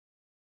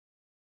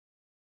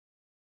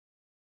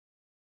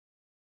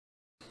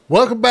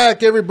Welcome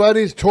back,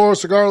 everybody, to Toro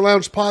Cigar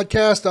Lounge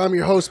podcast. I'm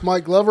your host,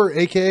 Mike Glover,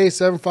 a.k.a.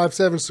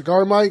 757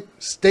 Cigar Mike.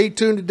 Stay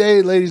tuned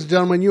today, ladies and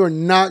gentlemen. You are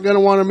not going to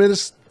want to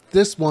miss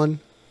this one.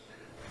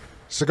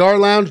 Cigar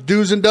Lounge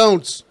do's and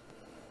don'ts.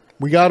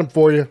 We got them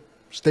for you.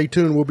 Stay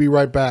tuned. We'll be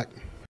right back.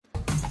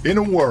 In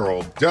a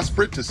world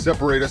desperate to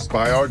separate us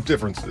by our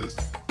differences,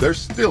 there's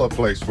still a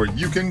place where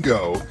you can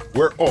go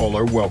where all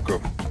are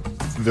welcome.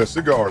 The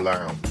Cigar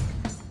Lounge.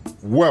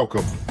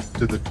 Welcome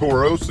to the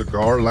Toro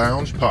Cigar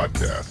Lounge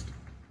podcast.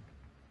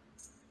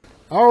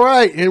 All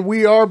right, and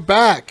we are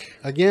back.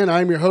 Again,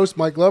 I'm your host,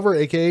 Mike Glover,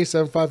 a.k.a.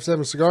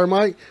 757 Cigar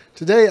Mike.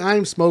 Today,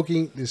 I'm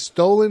smoking the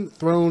Stolen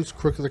Thrones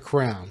Crook of the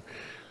Crown.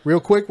 Real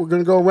quick, we're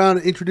going to go around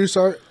and introduce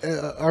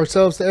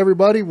ourselves to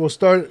everybody. We'll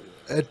start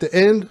at the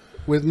end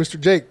with Mr.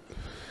 Jake.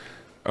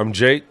 I'm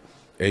Jake,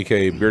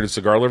 a.k.a. Bearded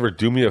Cigar Lover.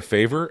 Do me a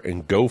favor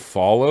and go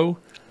follow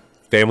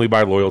Family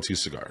by Loyalty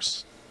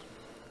Cigars.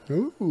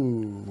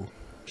 Ooh,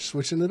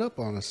 switching it up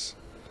on us.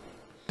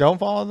 Don't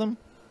follow them?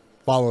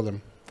 Follow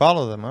them.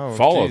 Follow them. Oh,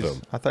 follow geez.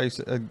 them. I thought you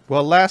said,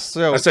 well, last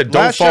show. I said,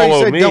 don't last show follow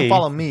you said, me. Don't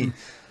follow me.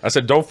 I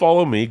said, don't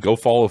follow me. Go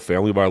follow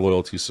Family by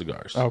Loyalty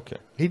Cigars. Okay.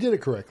 He did it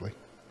correctly.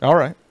 All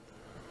right.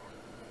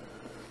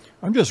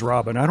 I'm just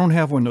Robin. I don't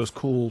have one of those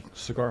cool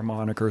cigar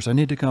monikers. I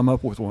need to come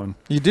up with one.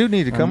 You do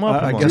need to come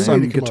up with I one. guess You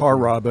I'm need to come Guitar up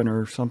with one. Robin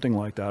or something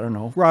like that. I don't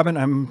know. Robin,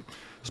 I'm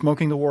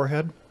smoking the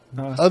Warhead.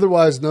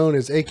 Otherwise known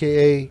as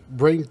a.k.a.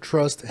 Brain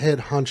Trust Head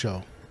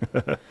Honcho.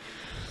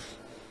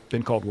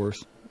 Been called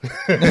worse.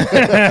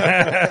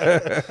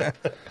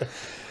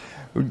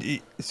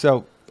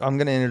 So I'm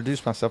going to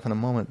introduce myself in a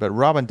moment, but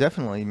Robin,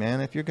 definitely,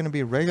 man, if you're going to be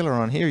a regular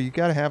on here, you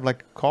got to have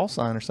like a call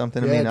sign or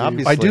something. Yeah, I mean, dude.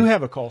 obviously. I do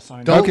have a call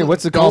sign. Don't- Okay,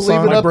 what's the don't call leave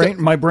sign? it up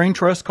My Brain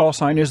Trust call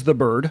sign is the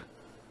Bird.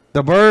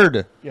 The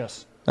bird.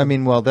 Yes. I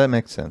mean, well, that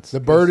makes sense. The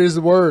bird is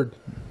the word.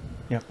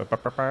 Yeah.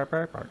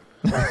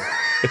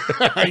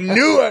 I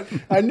knew it.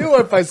 I knew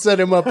if I set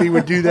him up, he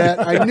would do that.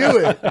 I knew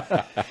it.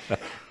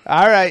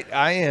 All right,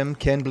 I am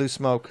Ken Blue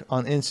Smoke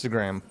on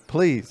Instagram.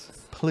 Please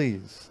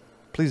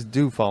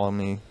do follow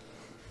me.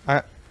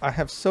 I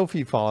have so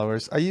few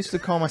followers. I used to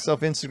call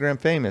myself Instagram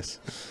famous.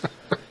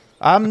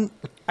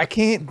 I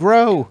can't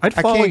grow. I'd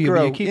follow I can't you, but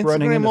grow. you keep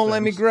running Instagram into won't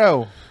let me things.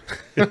 grow.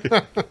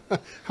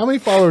 How many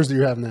followers do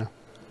you have now?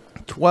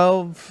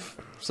 12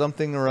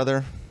 something or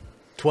other.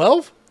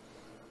 12?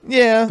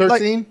 Yeah.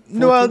 13?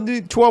 No, I'll 14?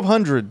 do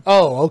 1,200.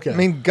 Oh, okay. I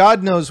mean,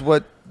 God knows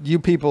what you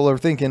people are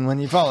thinking when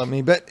you follow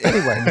me. But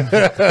anyway,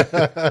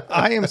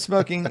 I am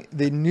smoking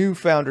the new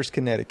Founders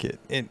Connecticut.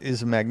 It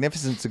is a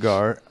magnificent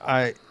cigar.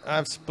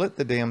 I've split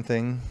the damn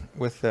thing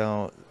with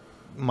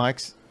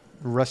Mike's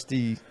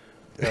rusty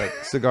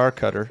cigar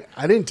cutter.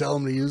 I didn't tell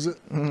him to use it.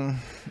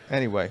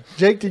 Anyway,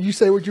 Jake, did you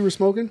say what you were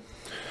smoking?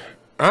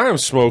 I am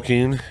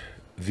smoking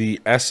the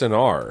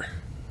SNR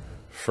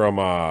from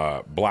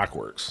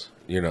Blackworks,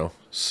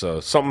 So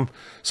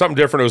something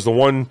different. It was the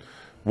one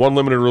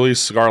limited release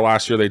cigar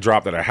last year they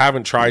dropped that I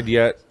haven't tried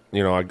yet.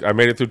 I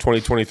made it through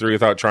 2023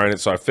 without trying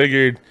it, so I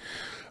figured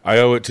I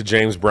owe it to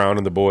James Brown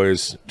and the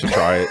boys to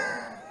try it,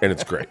 and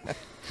it's great.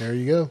 There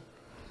you go.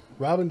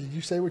 Robin, did you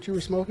say what you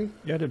were smoking?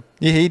 Yeah, I did.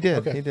 yeah, he did.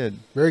 Okay. He did.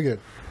 Very good.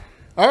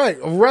 All right,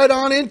 right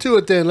on into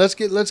it then. Let's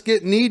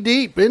get knee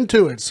deep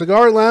into it.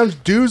 Cigar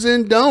Lounge do's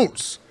and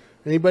don'ts.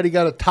 Anybody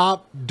got a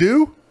top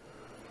do?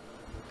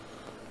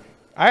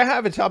 I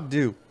have a top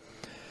do.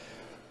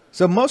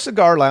 So most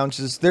cigar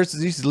lounges, there's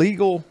these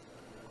legal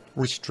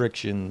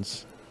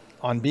restrictions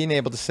on being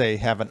able to say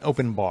have an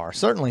open bar.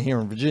 Certainly here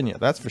in Virginia,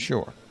 that's for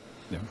sure.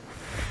 Yeah.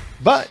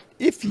 But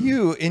if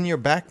you in your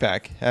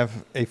backpack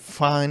have a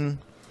fine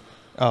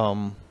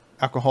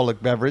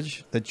alcoholic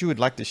beverage that you would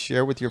like to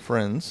share with your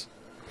friends,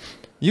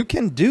 you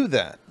can do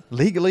that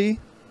legally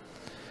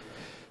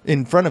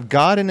in front of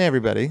God and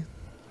everybody.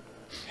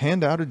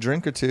 Hand out a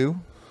drink or two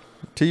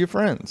to your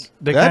friends.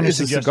 They That kind of is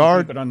a suggest cigar.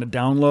 to keep it on the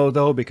down low,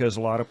 though, because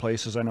a lot of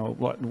places, I know,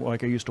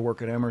 like I used to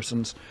work at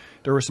Emerson's,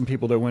 there were some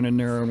people that went in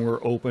there and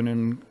were open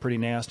and pretty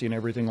nasty and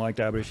everything like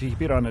that. But if you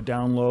keep it on the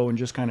down low and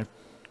just kind of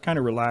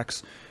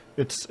relax,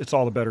 it's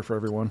all the better for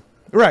everyone.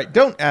 Right.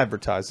 Don't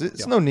advertise it.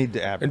 It's Yeah. no need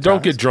to advertise. And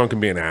don't get drunk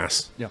and be an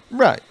ass. Yeah.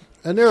 Right.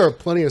 And there are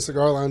plenty of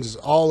cigar lounges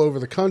all over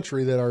the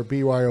country that are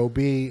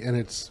BYOB, and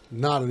it's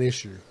not an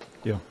issue.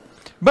 Yeah.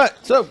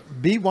 But so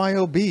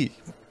BYOB,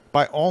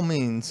 by all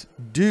means,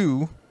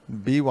 do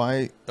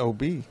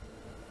BYOB.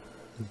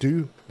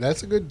 Do.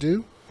 That's a good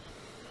do.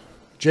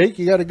 Jake,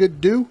 you got a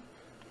good do?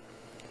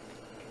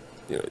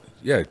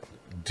 Yeah,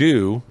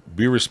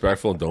 be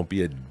respectful and don't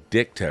be a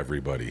dick to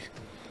everybody.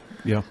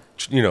 Yeah.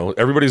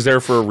 Everybody's there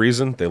for a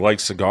reason. They like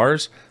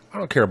cigars. I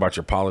don't care about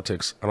your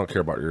politics. I don't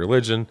care about your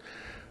religion.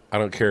 I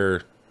don't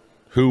care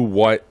who,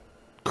 what,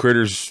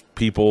 critters,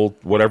 people,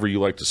 whatever you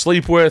like to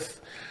sleep with.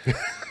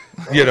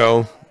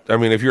 I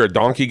mean, if you're a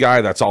donkey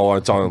guy, that's all.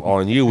 It's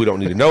on you. We don't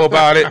need to know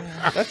about it.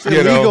 That's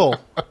illegal.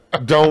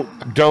 Don't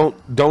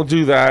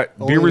do that.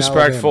 Only Be in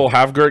respectful. Alabama.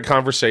 Have great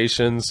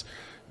conversations.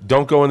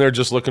 Don't go in there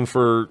just looking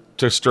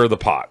to stir the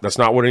pot. That's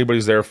not what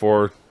anybody's there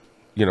for.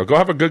 Go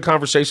have a good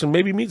conversation.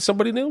 Maybe meet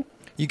somebody new.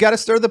 You got to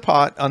stir the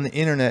pot on the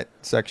internet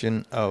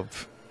section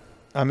of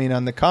I mean,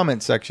 on the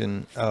comment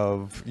section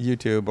of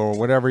YouTube or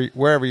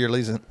wherever you're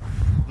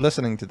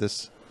listening to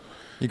this,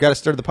 you got to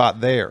stir the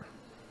pot there.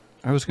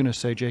 I was going to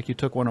say, Jake, you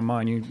took one of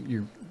mine.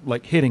 You're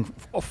like hitting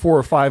 4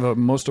 or 5 of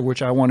them, most of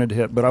which I wanted to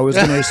hit. But I was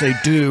going to say,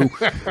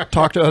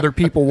 talk to other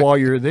people while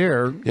you're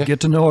there. Yeah. Get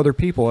to know other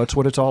people. That's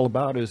what it's all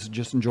about, is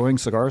just enjoying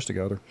cigars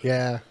together.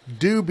 Yeah.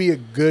 Do be a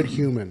good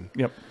human.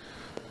 Yep.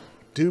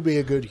 Do be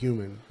a good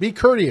human. Be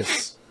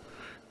courteous.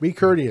 Be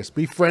courteous.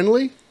 Be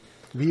friendly.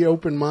 Be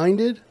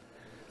open-minded.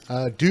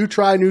 Do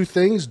try new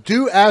things.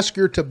 Do ask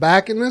your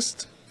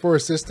tobacconist for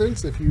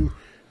assistance if you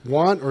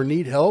want or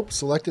need help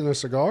selecting a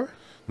cigar.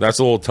 That's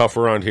a little tough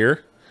around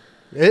here.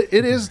 It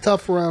is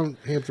tough around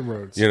Hampton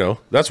Roads. You know,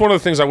 that's one of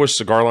the things I wish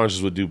cigar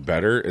lounges would do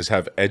better is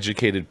have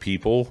educated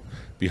people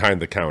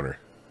behind the counter.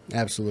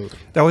 Absolutely.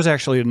 That was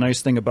actually a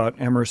nice thing about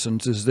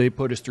Emerson's, is they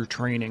put us through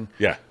training.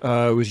 Yeah.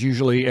 It was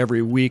usually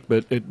every week,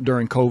 but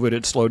during COVID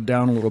it slowed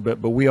down a little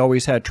bit. But we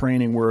always had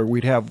training where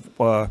we'd have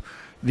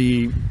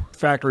the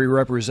factory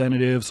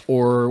representatives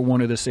or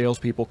one of the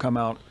salespeople come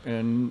out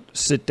and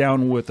sit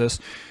down with us.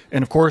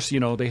 And of course, you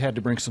know, they had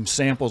to bring some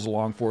samples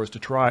along for us to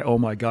try. Oh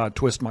my God,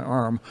 twist my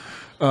arm.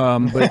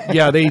 But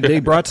yeah,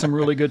 they brought some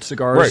really good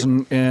cigars,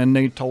 Right. and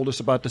they told us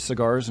about the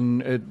cigars,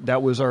 and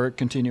that was our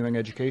continuing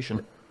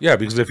education. Yeah,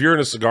 because if you're in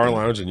a cigar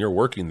lounge and you're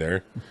working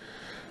there,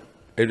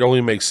 it only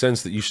makes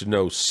sense that you should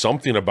know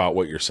something about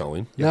what you're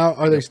selling. Now,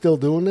 are they still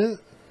doing that?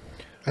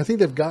 I think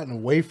they've gotten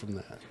away from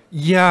that.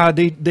 Yeah,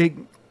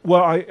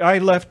 well, I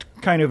left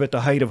kind of at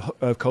the height of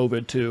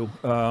COVID too.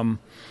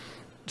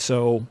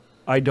 So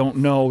I don't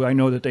know. I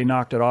know that they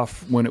knocked it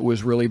off when it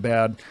was really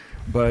bad,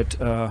 but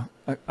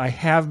I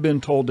have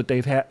been told that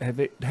they've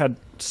had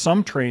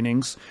some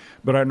trainings,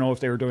 but I don't know if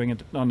they were doing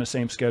it on the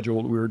same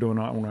schedule that we were doing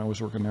when I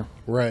was working there.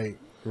 Right,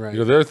 right. You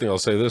know, the other thing I'll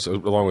say this,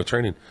 along with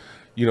training,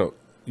 you know,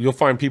 you'll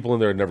find people in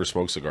there that never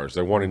smoke cigars.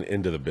 They're wanting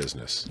into the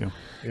business. Yeah.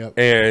 Yep.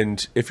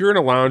 And if you're in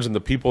a lounge and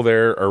the people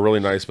there are really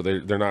nice,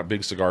 but they're not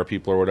big cigar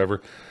people or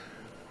whatever,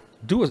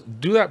 do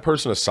that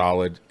person a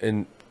solid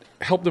and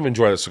help them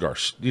enjoy the cigar.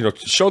 You know,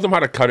 show them how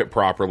to cut it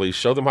properly.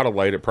 Show them how to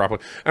light it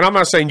properly. And I'm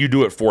not saying you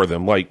do it for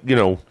them. Like, you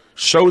know,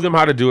 show them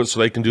how to do it so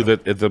they can do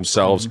it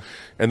themselves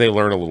and they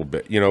learn a little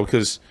bit. You know,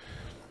 because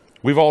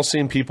we've all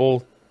seen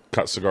people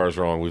cut cigars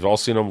wrong. We've all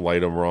seen them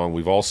light them wrong.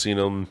 We've all seen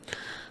them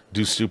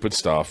do stupid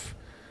stuff.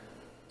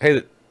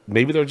 Hey,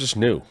 maybe they're just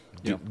new.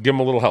 Give them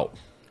a little help.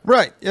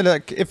 Right. Yeah,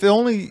 like if the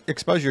only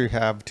exposure you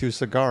have to a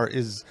cigar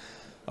is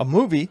a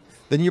movie,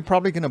 then you're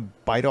probably going to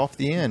bite off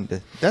the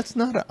end. That's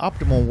not an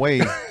optimal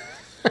way.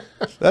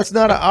 That's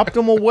not an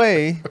optimal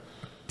way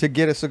to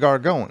get a cigar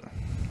going.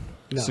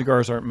 No.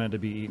 Cigars aren't meant to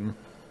be eaten.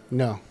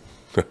 No,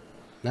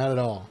 not at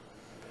all.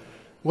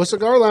 Well,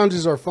 cigar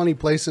lounges are funny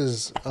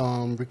places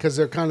because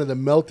they're kind of the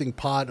melting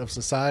pot of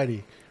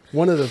society.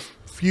 One of the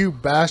few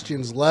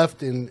bastions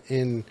left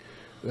in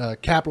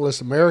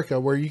capitalist America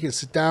where you can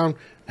sit down,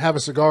 have a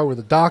cigar with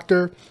a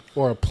doctor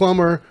or a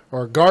plumber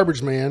or a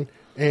garbage man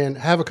and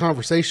have a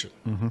conversation.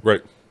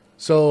 Right.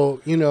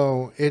 So, you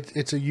know,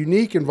 it's a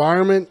unique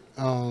environment.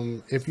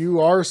 If you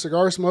are a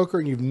cigar smoker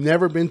and you've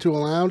never been to a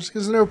lounge,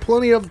 because there are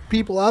plenty of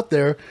people out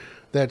there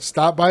that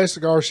stop by a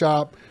cigar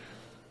shop,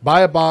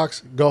 buy a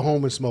box, go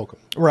home and smoke them.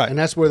 Right. And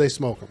that's where they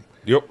smoke them.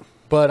 Yep.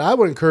 But I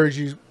would encourage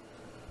you,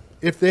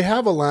 if they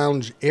have a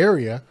lounge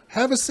area,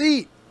 have a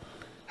seat.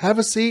 Have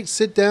a seat,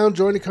 sit down,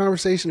 join the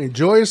conversation,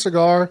 enjoy a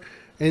cigar.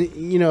 And,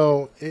 you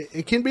know,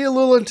 it can be a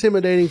little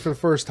intimidating for the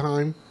first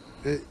time.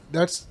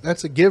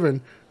 That's a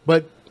given.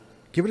 But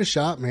give it a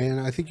shot, man.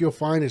 I think you'll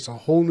find it's a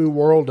whole new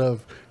world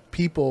of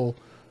people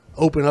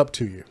open up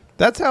to you.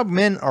 That's how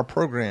men are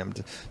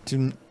programmed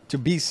to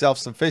be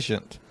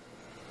self-sufficient.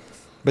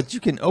 But you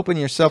can open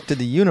yourself to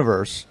the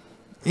universe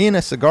in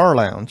a cigar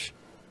lounge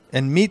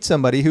and meet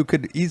somebody who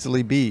could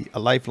easily be a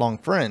lifelong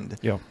friend.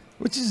 Yeah.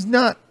 Which is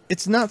not,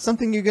 it's not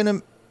something you're going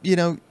to, you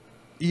know,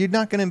 you're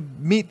not going to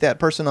meet that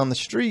person on the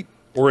street.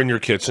 Or in your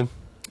kitchen.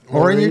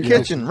 Or in your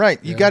kitchen, right.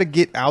 You got to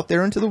get out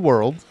there into the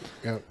world,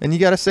 and you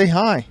got to say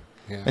hi.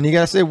 Yeah. And you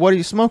got to say, what are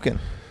you smoking?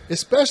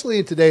 Especially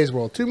in today's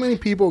world. Too many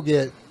people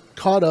get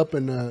caught up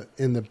in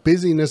the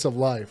busyness of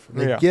life.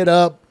 They get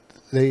up,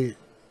 they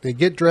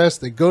get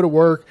dressed, they go to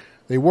work,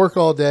 they work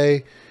all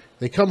day,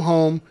 they come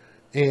home,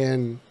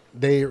 and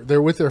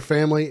they're with their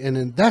family, and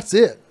then that's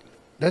it.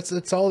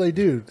 That's all they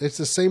do. It's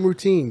the same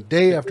routine,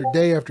 day after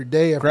day after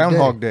day after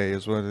Groundhog Day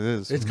is what it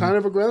is. It's kind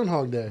of a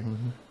Groundhog Day.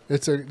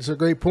 It's a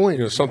great point.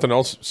 You know, something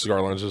else,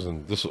 cigar lounges,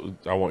 and this,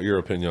 I want your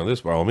opinion on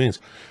this by all means.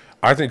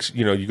 I think,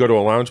 you know, you go to a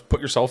lounge, put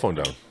your cell phone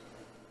down.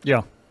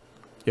 Yeah.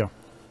 Yeah.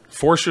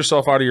 Force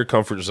yourself out of your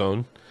comfort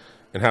zone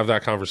and have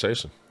that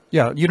conversation.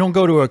 Yeah. You don't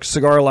go to a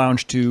cigar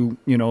lounge to,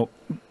 you know,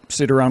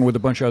 sit around with a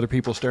bunch of other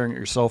people staring at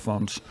your cell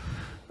phones.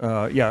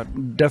 Yeah,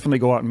 definitely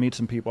go out and meet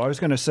some people. I was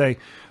going to say,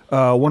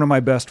 one of my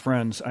best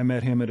friends, I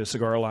met him at a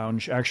cigar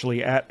lounge,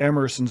 actually at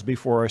Emerson's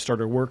before I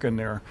started working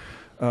there.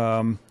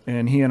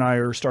 And he and I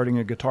are starting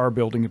a guitar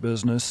building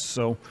business.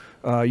 So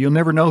you'll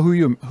never know who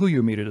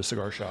you meet at a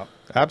cigar shop.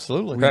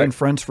 Absolutely. We've been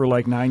friends for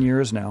like 9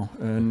 years now.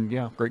 And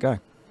yeah, great guy.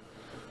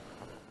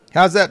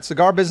 How's that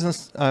cigar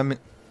business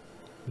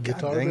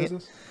Guitar dang it.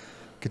 business?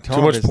 Guitar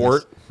Too much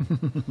business.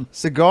 port.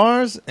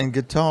 Cigars and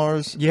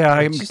guitars. Yeah,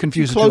 I'm just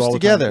confused too the two close all the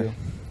together. time,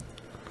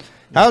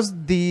 How's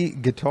the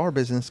guitar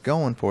business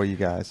going for you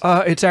guys?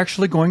 It's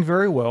actually going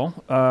very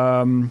well.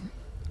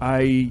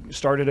 I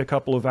started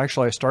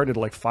I started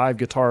like 5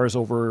 guitars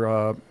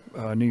over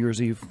New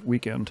Year's Eve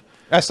weekend.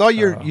 I saw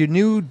your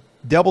new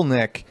double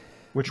neck.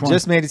 Which one?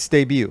 Just made its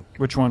debut.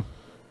 Which one?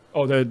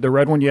 Oh, the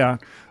red one, yeah.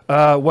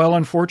 Well,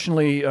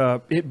 unfortunately,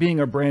 it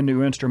being a brand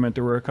new instrument,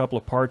 there were a couple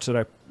of parts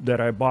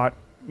that I bought,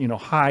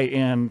 high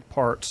end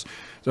parts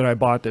that I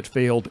bought that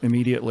failed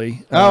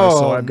immediately.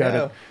 So I've got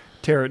to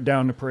tear it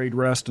down to Parade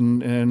Rest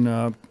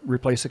and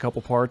replace a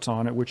couple parts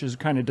on it, which is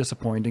kind of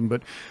disappointing.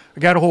 But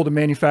I got a hold of the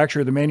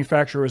manufacturer. The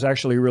manufacturer was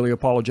actually really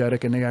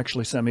apologetic, and they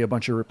actually sent me a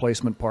bunch of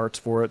replacement parts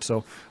for it.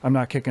 So I'm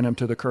not kicking them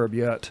to the curb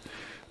yet.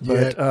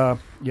 But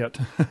yet.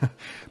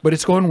 But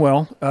it's going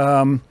well.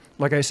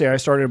 Like I say, I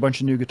started a bunch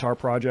of new guitar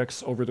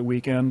projects over the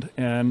weekend,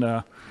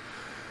 and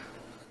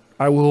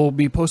I will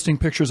be posting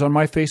pictures on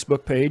my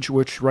Facebook page,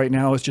 which right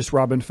now is just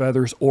Robin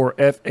Feathers or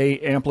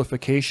FA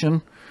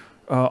Amplification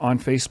on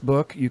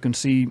Facebook. You can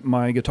see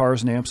my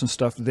guitars and amps and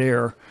stuff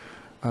there.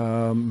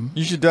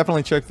 You should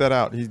definitely check that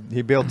out.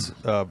 He builds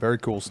very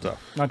cool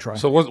stuff. I try.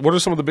 So what are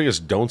some of the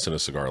biggest don'ts in a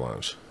cigar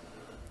lounge?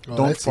 Oh,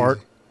 Don't that's fart.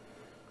 easy.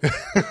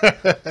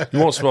 You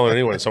won't smell it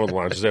anyway in some of the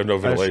lounges. They have no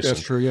ventilation.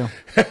 That's true, yeah.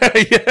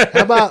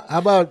 How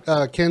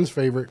about Ken's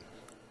favorite?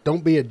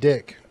 Don't be a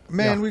dick.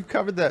 Man, we've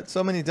covered that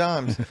so many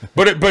times.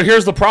 But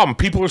here's the problem.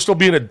 People are still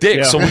being a dick,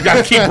 Yeah. so we got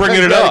to keep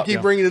bringing it Gotta up.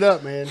 keep bringing it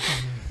up, man.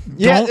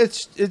 Yeah,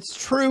 Don't- it's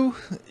true.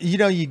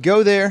 You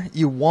go there,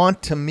 you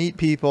want to meet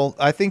people.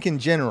 I think in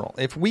general,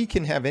 if we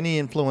can have any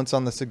influence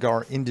on the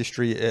cigar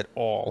industry at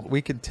all,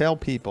 we could tell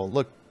people,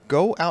 look,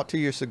 go out to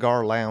your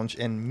cigar lounge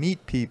and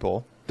meet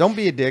people. Don't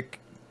be a dick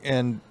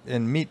and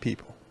meet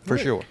people for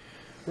Right. sure.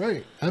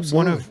 Right.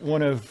 Absolutely.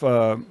 One of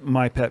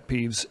my pet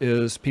peeves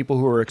is people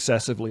who are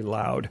excessively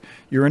loud.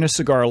 You're in a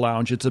cigar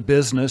lounge; it's a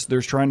business.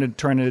 There's trying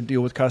to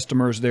deal with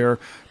customers there.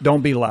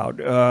 Don't be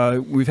loud.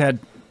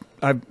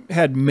 I've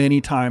had many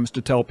times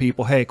to tell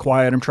people, "Hey,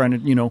 quiet! I'm trying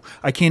to,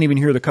 I can't even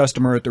hear the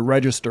customer at the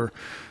register."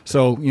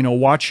 So,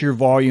 watch your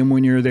volume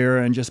when you're there,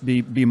 and just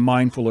be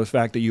mindful of the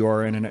fact that you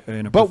are in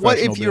a. But what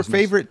if professional your business.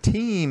 favorite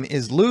team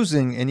is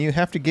losing and you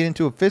have to get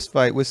into a fist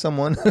fight with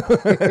someone?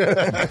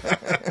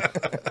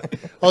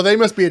 Oh, they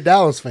must be a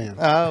Dallas fan.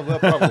 Well,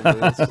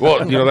 probably.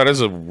 Well, that is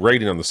a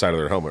rating on the side of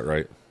their helmet,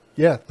 right?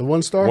 Yeah, the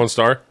 1 star. 1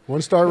 star.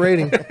 1 star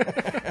rating.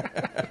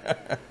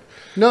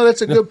 No,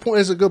 that's a good point.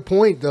 It's a good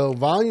point, though.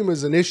 Volume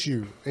is an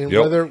issue, and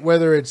Yep.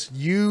 whether it's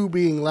you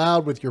being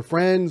loud with your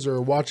friends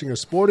or watching a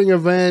sporting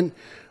event,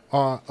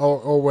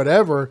 or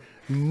whatever,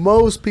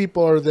 most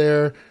people are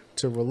there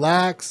to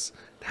relax,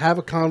 have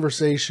a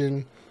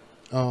conversation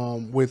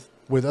with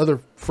other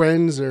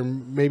friends, or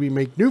maybe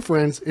make new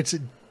friends. It's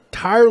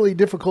entirely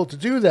difficult to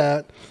do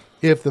that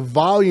if the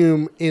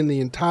volume in the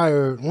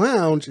entire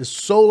lounge is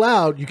so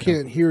loud you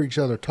can't hear each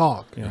other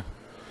talk. Yeah.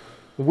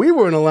 We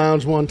were in a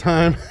lounge one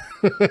time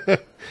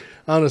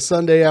on a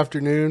Sunday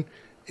afternoon,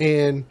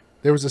 and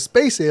there was a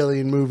space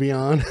alien movie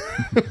on,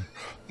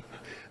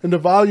 and the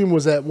volume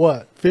was at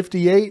what,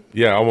 58?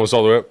 Yeah, almost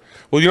all the way up.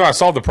 Well, I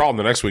solved the problem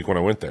the next week when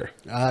I went there.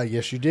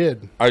 Yes, you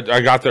did.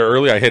 I got there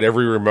early. I hit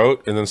every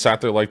remote and then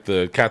sat there like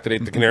the cat that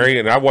ate the canary,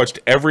 and I watched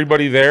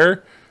everybody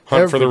there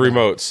hunt for the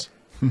Everybody. remotes.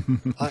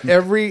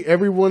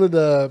 Every one of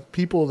the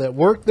people that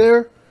worked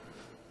there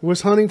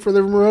was hunting for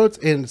the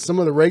remotes, and some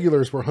of the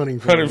regulars were hunting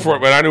for Hunting for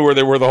it, but I knew where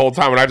they were the whole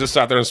time, and I just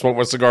sat there and smoked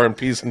my cigar in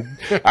peace and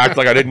act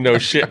like I didn't know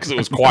shit because it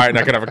was quiet and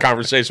I could have a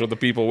conversation with the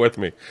people with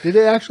me. Did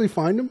they actually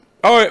find them?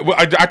 Oh, well,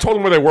 I told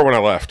them where they were when I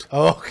left.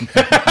 Oh, okay.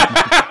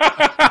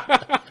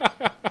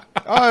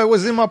 Oh, it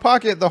was in my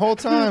pocket the whole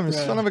time.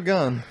 Son of a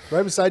gun.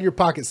 Right beside your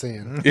pocket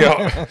sand.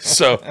 Yeah.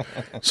 So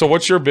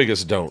what's your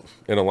biggest don't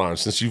in a lounge?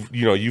 Since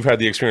you've had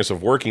the experience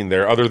of working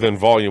there, other than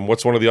volume,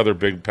 what's one of the other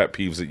big pet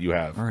peeves that you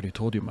have? I already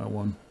told you my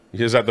one.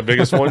 Is that the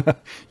biggest one?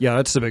 Yeah,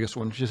 that's the biggest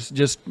one.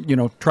 Just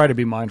try to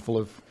be mindful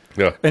of.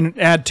 Yeah. And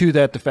add to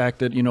that the fact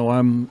that,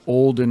 I'm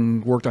old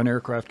and worked on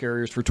aircraft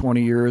carriers for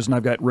 20 years, and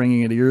I've got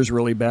ringing in the ears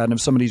really bad. And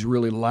if somebody's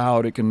really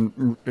loud, it can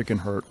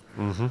hurt.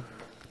 Mm-hmm.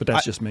 But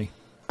that's just me.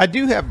 I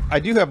do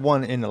have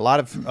one, and a lot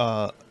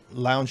of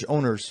lounge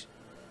owners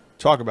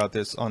talk about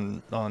this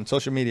on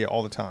social media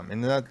all the time,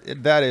 and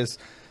that is,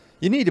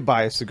 you need to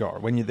buy a cigar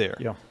when you're there.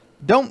 Yeah.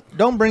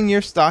 Don't bring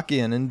your stock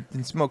in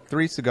and smoke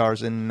 3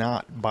 cigars and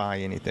not buy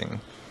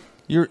anything.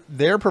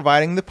 They're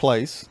providing the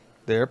place,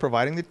 they're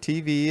providing the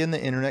TV and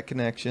the internet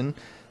connection,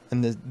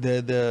 and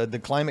the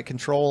climate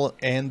control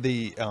and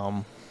the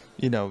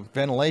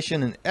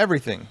ventilation and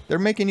everything. They're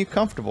making you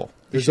comfortable.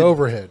 You There's should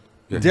overhead.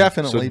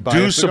 definitely So buy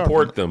do a cigar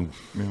support them.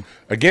 Yeah.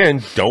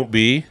 Again, don't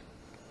be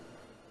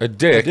a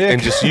dick and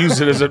just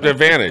use it as an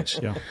advantage.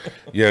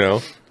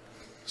 Yeah.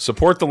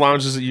 Support the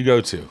lounges that you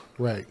go to.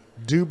 Right.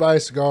 Do buy a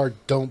cigar.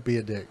 Don't be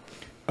a dick.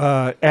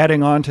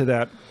 Adding on to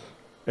that,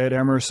 at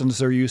Emerson's,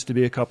 there used to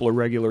be a couple of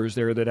regulars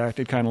there that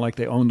acted kind of like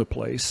they owned the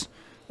place.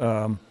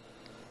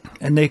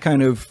 And they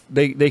kind of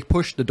they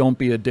pushed the "don't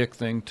be a dick"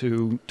 thing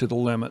to the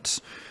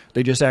limits.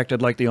 They just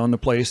acted like they owned the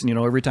place, and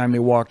every time they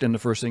walked in, the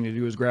first thing they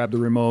do is grab the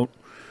remote,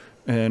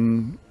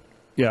 and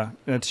yeah,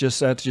 that's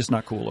just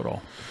not cool at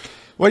all.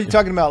 What are you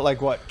talking about?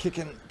 Like what?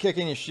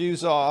 Kicking your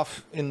shoes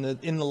off in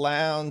the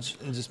lounge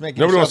and just making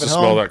Nobody wants to yourself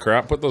at smell home? that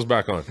crap. Put those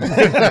back on.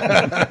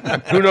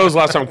 Who knows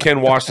last time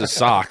Ken washed his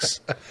socks?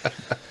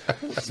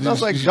 It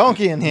smells like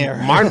donkey in here.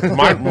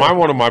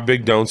 One of my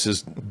big don'ts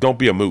is don't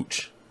be a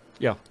mooch.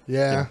 Yeah,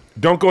 Yeah.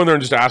 Don't go in there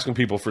and just asking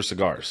people for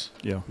cigars.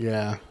 yeah.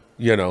 Yeah.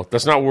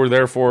 That's not what we're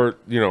there for.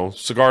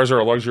 Cigars are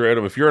a luxury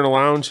item. If you're in a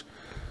lounge,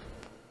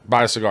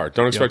 buy a cigar.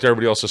 Don't expect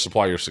everybody else to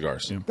supply your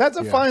cigars. That's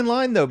a fine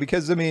line, though,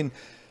 because,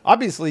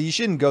 obviously you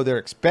shouldn't go there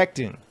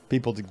expecting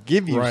people to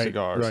give you Right,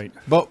 cigars. right.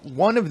 But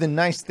one of the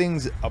nice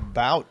things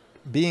about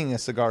being a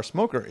cigar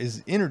smoker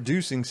is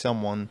introducing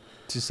someone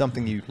to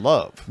something you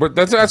love. But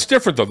that's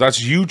different, though.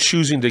 That's you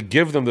choosing to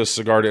give them this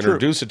cigar to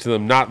introduce it to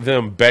them, not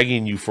them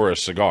begging you for a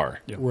cigar.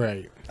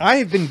 Right. I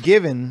have been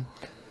given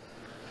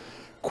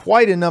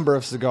quite a number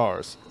of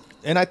cigars,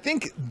 and I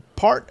think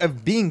part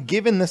of being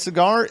given the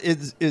cigar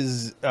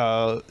is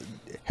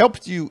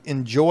helps you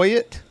enjoy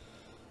it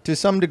to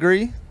some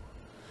degree.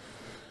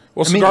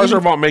 Well, I mean, cigars are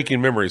even- about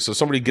making memories. So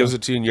somebody gives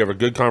it to you and you have a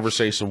good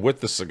conversation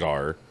with the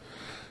cigar,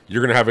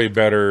 you're going to have a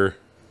better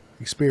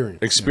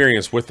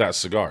experience with that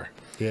cigar.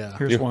 Yeah.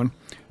 Here's one.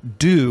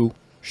 Do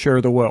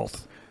share the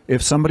wealth.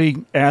 If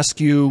somebody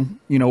asks you,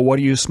 what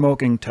are you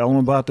smoking, tell them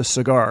about the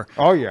cigar.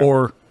 Oh, yeah.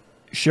 Or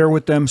share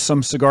with them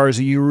some cigars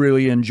that you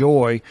really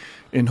enjoy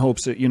in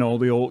hopes that,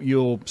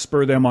 you'll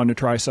spur them on to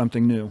try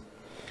something new.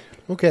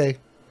 Okay.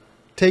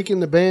 Taking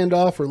the band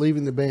off or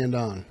leaving the band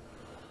on?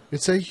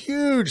 It's a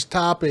huge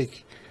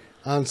topic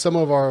on some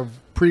of our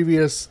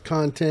previous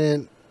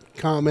content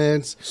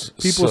comments.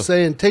 People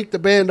saying take the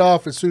band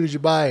off as soon as you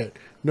buy it.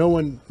 No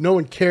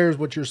one cares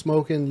what you're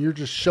smoking. You're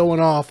just showing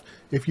off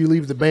if you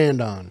leave the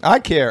band on. I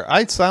care.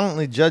 I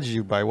silently judge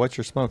you by what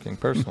you're smoking,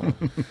 personally.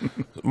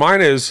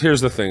 Mine is,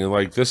 here's the thing, and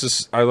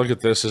I look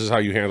at this is how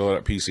you handle it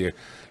at PCA.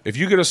 If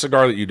you get a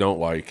cigar that you don't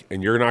like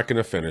and you're not going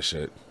to finish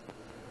it,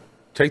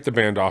 take the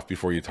band off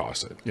before you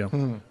toss it. Yeah.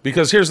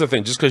 Because here's the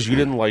thing, just because you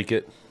didn't like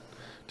it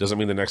doesn't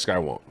mean the next guy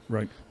won't.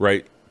 Right.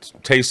 Right?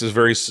 Taste is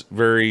very,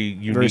 very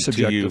unique to you,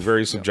 subjective.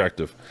 very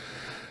subjective.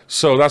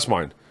 So that's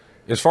mine.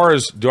 As far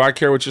as do I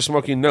care what you're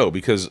smoking? No,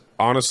 because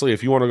honestly,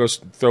 if you want to go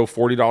throw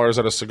 $40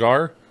 at a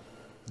cigar,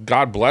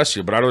 God bless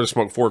you. But I'd rather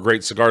smoke 4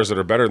 great cigars that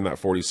are better than that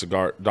 $40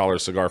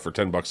 cigar for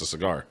 $10 a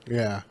cigar.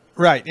 Yeah.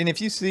 Right. And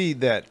if you see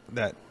that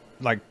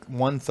like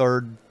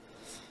 1/3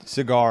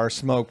 cigar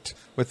smoked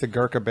with the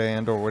Gurkha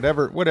band or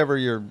whatever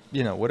you're,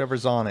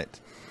 whatever's on it,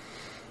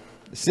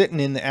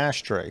 sitting in the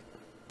ashtray,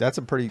 that's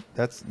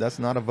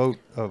not a vote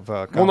of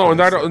confidence. Well, no,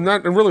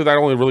 and really that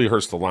only really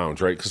hurts the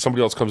lounge, right? Because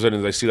somebody else comes in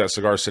and they see that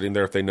cigar sitting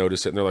there, if they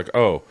notice it, and they're like,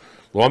 oh,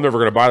 well, I'm never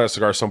going to buy that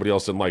cigar. Somebody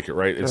else didn't like it,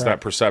 right? It's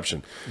that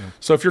perception. Yeah.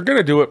 So if you're going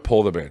to do it,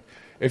 pull the band.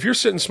 If you're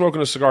sitting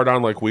smoking a cigar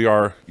down like we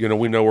are, we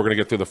know we're going to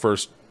get through the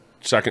first,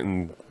 second,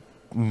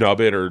 and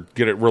nub it or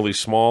get it really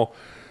small.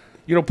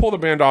 Pull the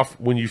band off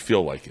when you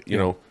feel like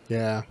it.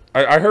 Yeah.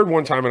 I heard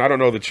one time, and I don't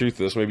know the truth of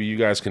this. Maybe you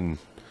guys can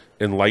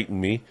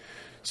enlighten me.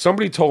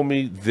 Somebody told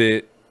me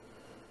that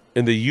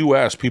in the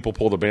U.S., people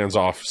pull the bands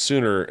off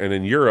sooner, and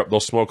in Europe,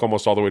 they'll smoke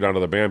almost all the way down to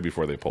the band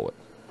before they pull it.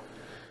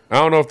 I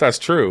don't know if that's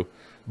true,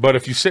 but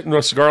if you sit in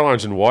a cigar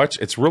lounge and watch,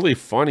 it's really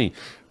funny.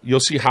 You'll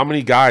see how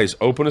many guys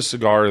open a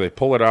cigar, they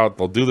pull it out,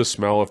 they'll do the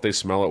smell if they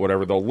smell it,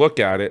 whatever. They'll look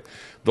at it,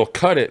 they'll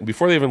cut it, and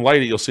before they even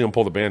light it, you'll see them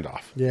pull the band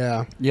off.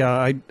 Yeah.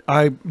 Yeah,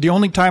 I the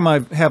only time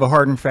I have a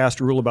hard and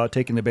fast rule about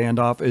taking the band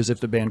off is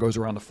if the band goes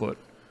around the foot.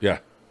 Yeah.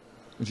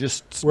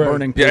 Just Right.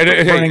 burning Yeah,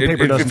 paper. Burning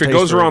paper if doesn't it taste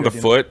goes very around the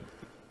good, foot,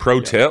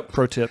 pro tip,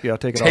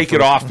 take it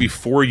off. off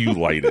before you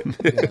light it.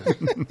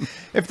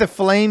 If the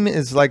flame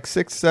is like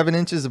 6-7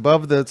 inches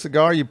above the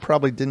cigar, you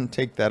probably didn't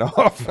take that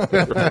off.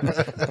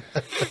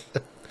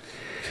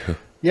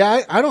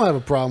 Yeah, I don't have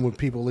a problem with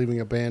people leaving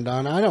a band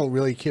on. I don't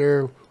really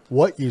care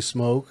what you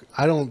smoke.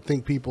 I don't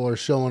think people are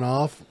showing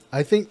off.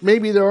 I think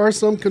maybe there are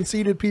some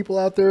conceited people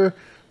out there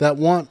that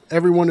want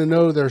everyone to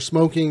know they're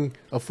smoking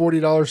a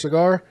 $40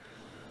 cigar.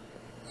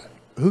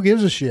 Who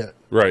gives a shit?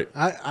 Right.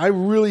 I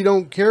really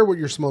don't care what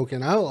you're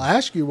smoking. I'll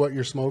ask you what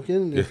you're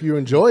smoking if you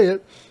enjoy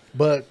it,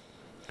 but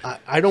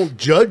I don't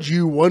judge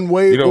you one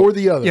way or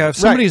the other. Yeah, if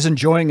somebody's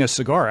enjoying a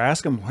cigar,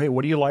 ask them, hey,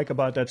 what do you like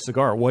about that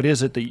cigar? What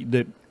is it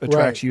that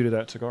attracts you to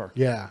that cigar?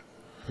 Yeah.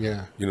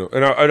 Yeah.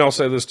 And I'll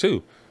say this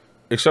too,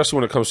 especially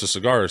when it comes to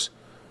cigars,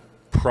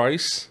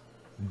 price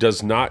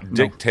does not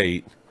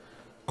dictate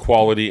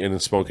quality and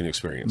smoking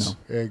experience.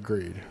 No.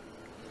 Agreed.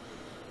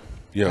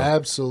 Yeah.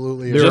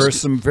 Absolutely. There are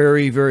some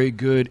very, very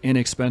good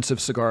inexpensive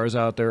cigars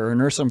out there,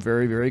 and there's some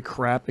very, very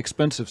crap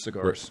expensive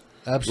cigars.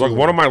 Absolutely. Like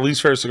one of my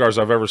least favorite cigars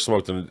I've ever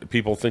smoked, and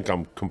people think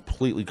I'm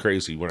completely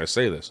crazy when I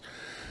say this.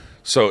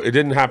 So it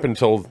didn't happen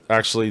until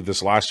actually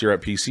this last year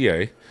at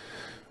PCA.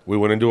 We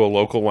went into a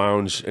local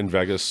lounge in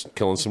Vegas,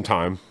 killing some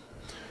time,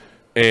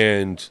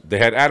 and they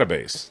had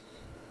Atabays.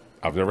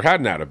 I've never had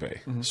an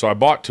Atabay, so I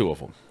bought 2 of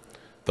them.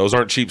 Those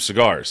aren't cheap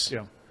cigars.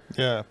 Yeah.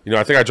 Yeah. You know,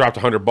 I think I dropped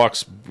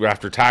 $100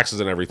 after taxes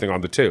and everything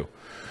on the two.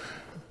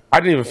 I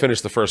didn't even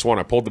finish the first one.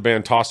 I pulled the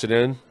band, tossed it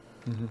in.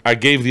 I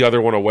gave the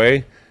other one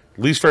away.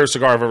 Least favorite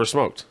cigar I've ever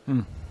smoked.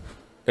 And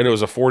it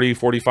was a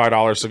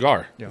 $45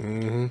 cigar.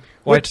 Yeah.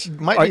 Which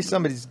might be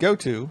somebody's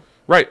go-to.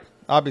 Right.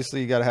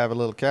 Obviously, you got to have a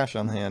little cash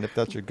on hand if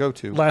that's your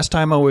go-to. Last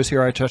time I was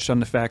here, I touched on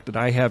the fact that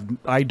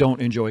I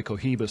don't enjoy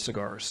Cohiba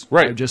cigars.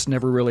 Right. I've just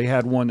never really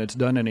had one that's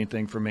done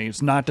anything for me.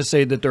 It's not to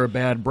say that they're a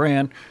bad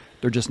brand.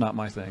 They're just not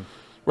my thing.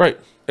 Right.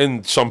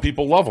 And some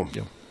people love them.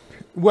 Yeah.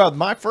 Well,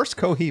 my first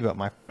Cohiba,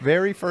 my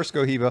very first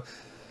Cohiba,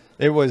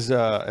 it was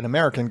an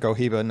American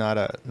Cohiba,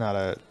 not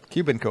a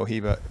Cuban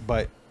Cohiba,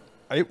 but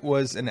it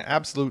was an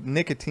absolute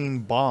nicotine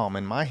bomb,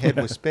 and my head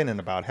was spinning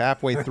about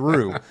halfway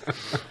through.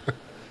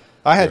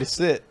 I had to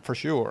sit for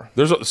sure.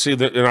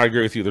 And I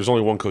agree with you. There's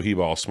only one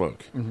Cohiba I'll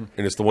smoke, and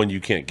it's the one you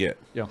can't get.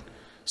 Yeah.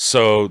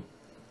 So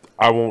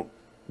I won't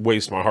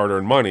waste my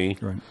hard-earned money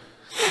Right.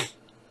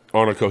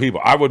 on a Cohiba.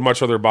 I would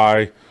much rather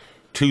buy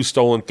 2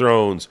 Stolen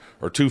Thrones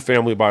or 2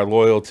 Family by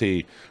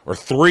Loyalty or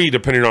 3,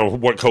 depending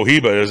on what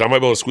Cohiba is. I might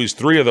be able to squeeze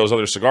 3 of those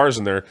other cigars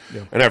in there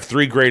and have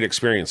 3 great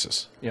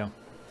experiences. Yeah.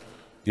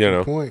 You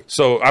know, point.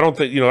 so I don't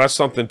think, that's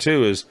something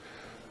too, is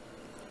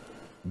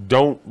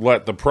don't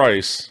let the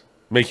price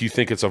make you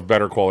think it's a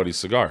better quality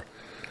cigar.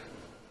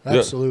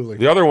 Absolutely.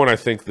 The other one I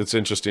think that's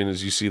interesting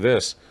is you see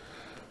this.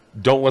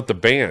 Don't let the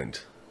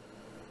band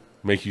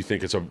make you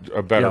think it's a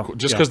better.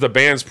 Just because the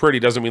band's pretty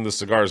doesn't mean the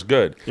cigar is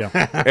good.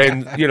 Yeah.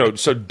 And,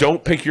 so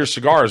don't pick your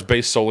cigars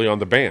based solely on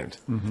the band.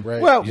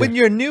 Right. Well, when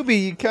you're a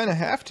newbie, you kind of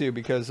have to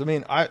because, I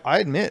mean, I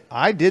admit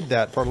I did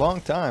that for a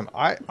long time.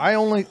 I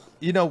only,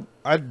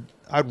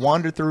 I'd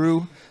wander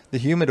through the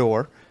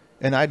humidor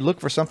and I'd look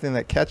for something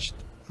that catched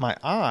my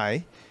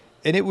eye,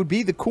 and it would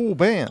be the cool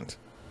band.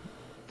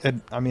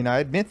 And I mean, I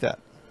admit that.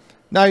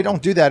 Now I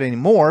don't do that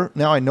anymore.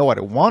 Now I know what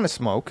I want to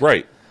smoke.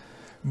 Right.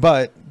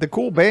 But the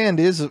cool band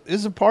is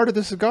a part of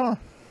the cigar.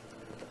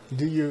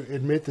 Do you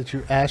admit that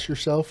you asked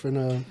yourself in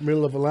the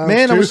middle of a lounge?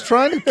 Man, too? I was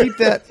trying to keep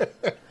that.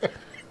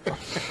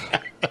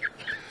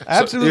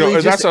 Absolutely.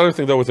 So, that's the other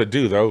thing, though, with a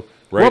do, though,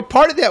 right? Well,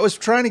 part of that was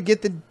trying to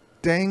get the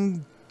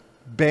dang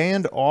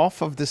band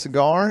off of the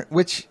cigar,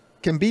 which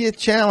can be a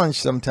challenge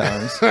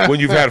sometimes.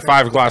 When you've had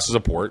 5 glasses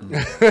of port.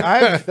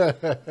 I've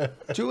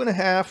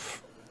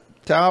 2.5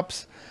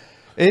 tops.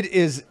 It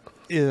is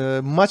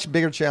a much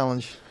bigger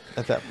challenge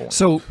at that point.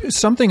 So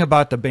something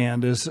about the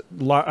band is,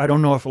 I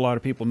don't know if a lot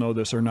of people know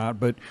this or not,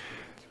 but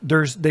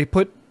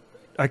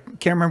I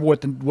can't remember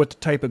what the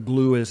type of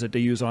glue is that they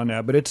use on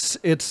that, but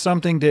it's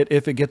something that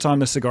if it gets on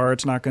the cigar,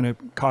 it's not going to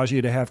cause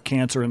you to have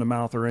cancer in the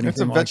mouth or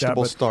anything like that. It's a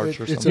vegetable starch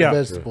or It's something. a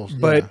vegetable.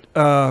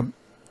 But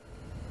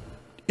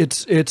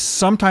it's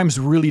sometimes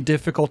really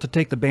difficult to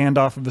take the band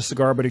off of the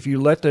cigar, but if you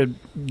let the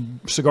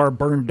cigar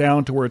burn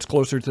down to where it's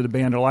closer to the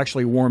band, it'll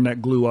actually warm that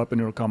glue up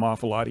and it'll come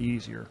off a lot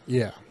easier.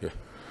 Yeah.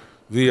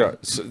 And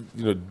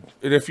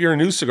if you're a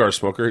new cigar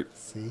smoker,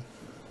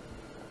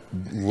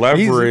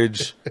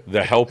 leverage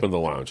the help in the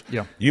lounge.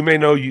 Yeah. You may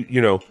know you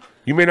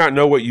may not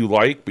know what you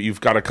like, but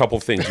you've got a couple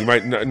things. You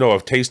might know a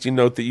tasting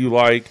note that you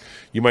like.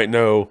 You might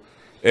know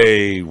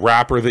a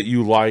wrapper that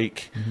you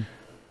like.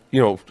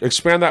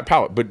 Expand that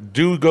palette, but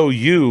do go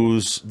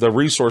use the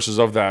resources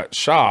of that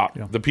shop,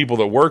 the people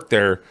that work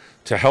there,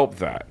 to help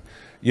that.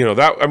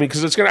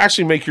 Because it's going to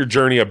actually make your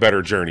journey a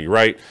better journey,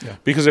 right? Yeah.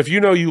 Because if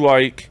you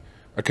like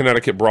a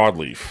Connecticut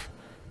broadleaf,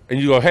 and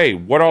you go, hey,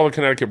 what are all the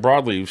Connecticut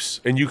broadleafs?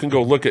 And you can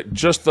go look at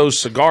just those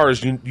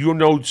cigars. You're going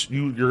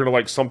to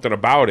like something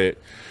about it.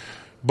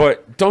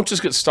 But don't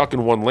just get stuck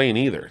in one lane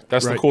either.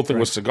 That's the cool thing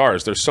with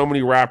cigars. There's so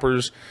many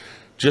wrappers.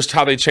 Just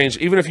how they change.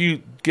 Even if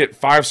you get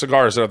 5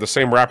 cigars that have the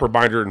same wrapper,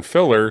 binder, and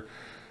filler,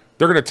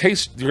 they're going to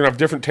taste. You're going to have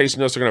different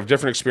tasting notes. They're going to have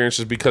different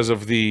experiences because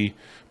of the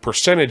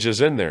percentages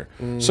in there.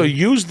 So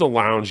use the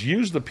lounge,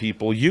 use the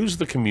people, use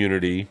the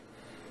community.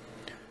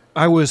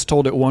 I was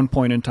told at one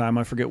point in time,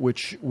 I forget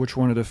which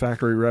one of the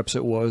factory reps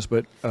it was,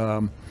 but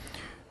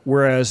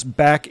whereas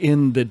back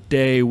in the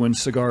day when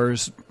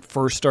cigars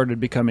first started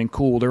becoming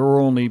cool, there were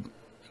only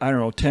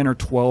 10 or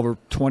 12 or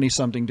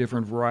 20-something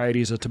different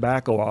varieties of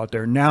tobacco out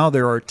there. Now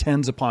there are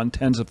tens upon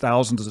tens of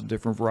thousands of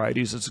different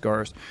varieties of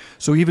cigars.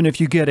 So even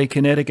if you get a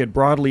Connecticut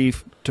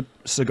broadleaf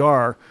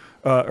cigar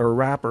or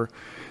wrapper,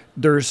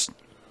 there's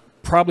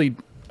probably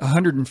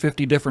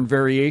 150 different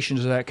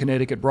variations of that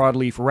Connecticut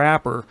broadleaf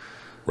wrapper.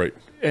 Right.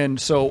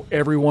 And so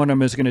every one of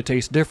them is going to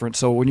taste different.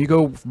 So when you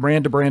go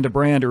brand to brand to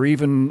brand, or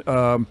even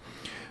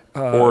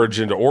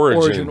origin to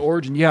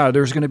origin. Yeah,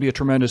 there's going to be a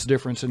tremendous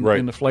difference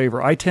in the flavor.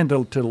 I tend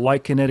to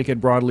like Connecticut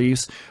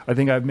broadleafs. I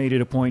think I've made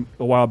it a point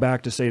a while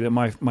back to say that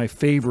my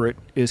favorite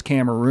is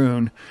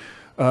Cameroon.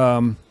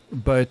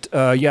 But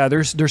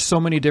there's so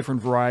many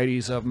different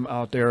varieties of them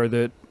out there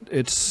that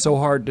it's so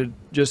hard to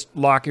just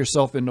lock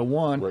yourself into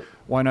one. Right.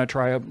 Why not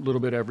try a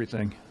little bit of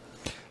everything?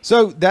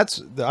 So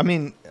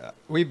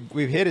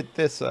we've hit it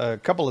this a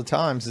couple of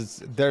times.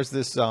 There's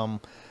this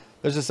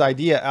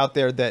idea out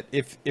there that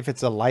if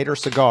it's a lighter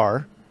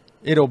cigar,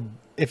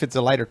 if it's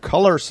a lighter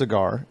color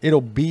cigar, it'll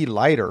be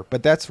lighter.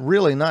 But that's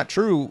really not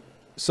true.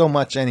 so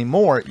much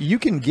anymore. You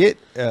can get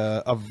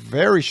a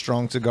very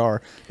strong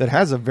cigar that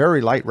has a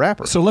very light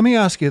wrapper. So let me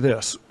ask you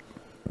this: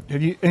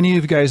 Have you any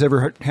of you guys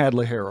ever had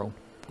Ligero?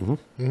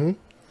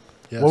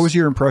 Yes. What was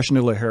your impression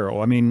of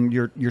Ligero? I mean,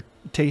 your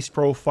taste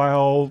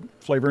profile,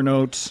 flavor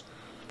notes.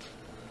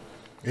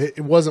 It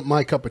wasn't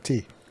my cup of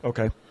tea.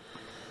 Okay.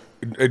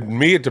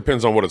 Me, it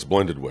depends on what it's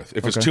blended with.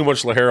 If it's Okay. too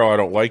much Ligero, I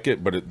don't like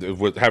it. But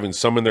with having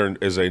some in there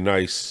is a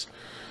nice.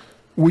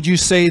 Would you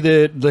say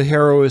that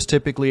Ligero is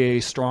typically a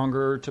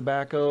stronger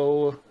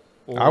tobacco?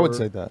 I would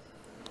say that.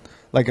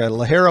 Like a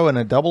Ligero and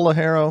a double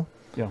Ligero,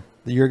 Yeah.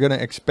 you're going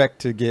to expect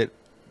to get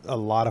a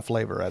lot of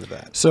flavor out of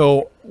that.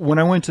 So when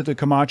I went to the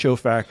Camacho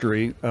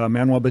factory,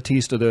 Manuel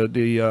Batista,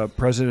 the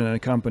president of the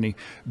company,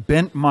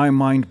 bent my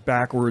mind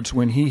backwards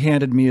when he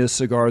handed me a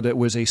cigar that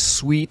was a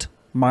sweet,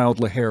 mild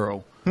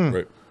Ligero.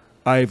 Right.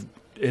 I've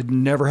had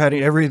never had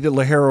every the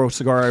Ligero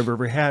cigar I've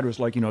ever had was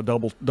like,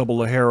 double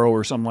Ligero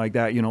or something like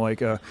that.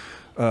 Like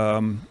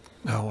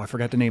I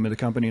forgot the name of the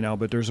company now,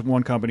 but there's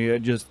one company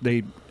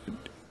that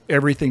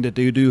everything that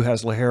they do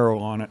has Ligero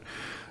on it.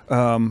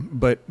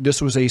 But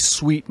this was a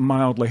sweet,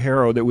 mild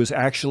Ligero that was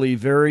actually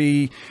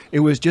it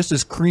was just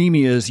as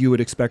creamy as you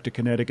would expect a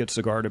Connecticut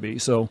cigar to be.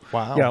 So,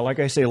 Wow. yeah, like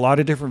I say, a lot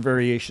of different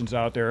variations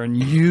out there,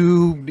 and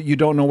you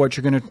don't know what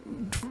you're going to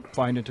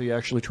find until you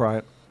actually try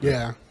it.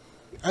 Yeah.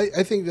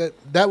 I think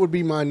that would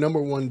be my number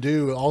one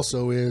do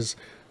also is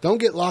don't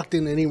get locked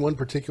in any one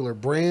particular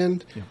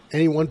brand,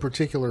 any one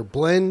particular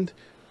blend,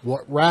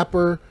 what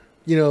wrapper.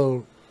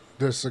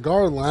 The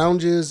cigar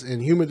lounges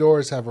and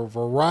humidors have a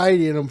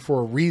variety in them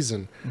for a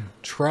reason.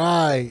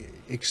 Try,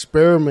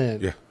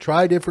 experiment,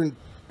 try different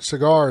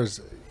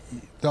cigars.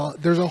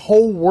 There's a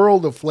whole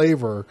world of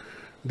flavor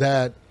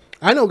that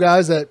I know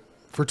guys that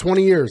for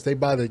 20 years they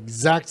buy the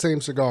exact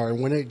same cigar,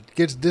 and when it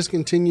gets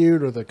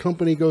discontinued or the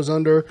company goes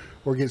under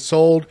or gets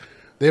sold,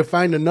 they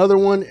find another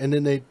one, and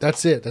then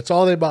that's it. That's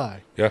all they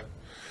buy. Yeah.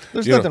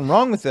 There's Yeah. nothing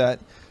wrong with that,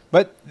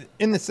 but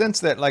in the sense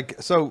that,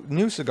 so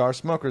new cigar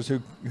smokers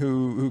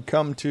who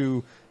come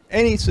to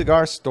any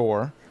cigar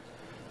store,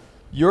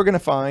 you're going to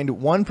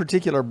find one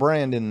particular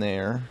brand in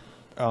there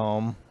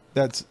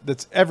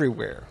that's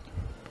everywhere,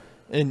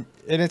 and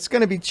it's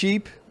going to be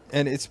cheap,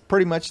 and it's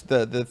pretty much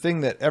the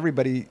thing that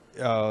everybody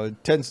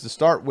tends to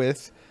start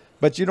with,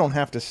 but you don't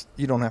have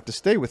to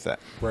stay with that.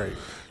 Right.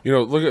 I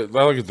look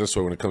at it this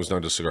way when it comes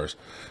down to cigars.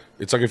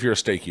 It's like if you're a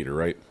steak eater,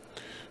 right?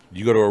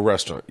 You go to a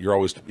restaurant, you're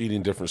always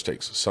eating different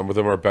steaks. Some of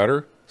them are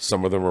better,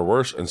 some of them are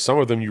worse, and some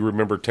of them you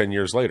remember 10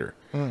 years later,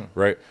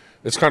 right?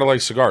 It's kind of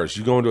like cigars.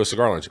 You go into a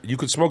cigar lounge, you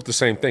could smoke the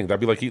same thing. That'd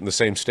be like eating the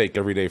same steak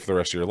every day for the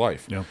rest of your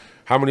life. Yeah.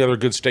 How many other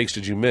good steaks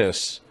did you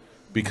miss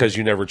because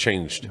you never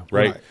changed,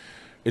 right?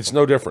 It's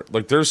no different.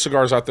 Like there's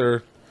cigars out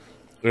there,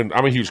 and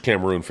I'm a huge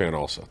Cameroon fan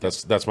also.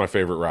 That's my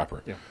favorite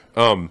wrapper.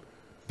 Yeah.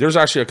 There's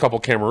actually a couple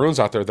Cameroons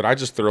out there that I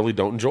just thoroughly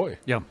don't enjoy.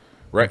 Yeah.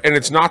 Right. And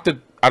it's not that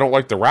I don't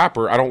like the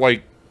wrapper. I don't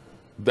like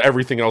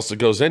everything else that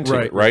goes into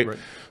it. Right.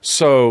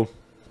 So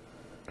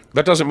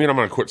that doesn't mean I'm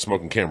going to quit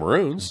smoking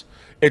Cameroons.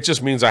 It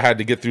just means I had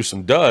to get through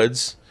some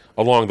duds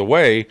along the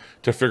way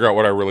to figure out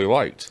what I really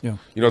liked. Yeah.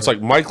 It's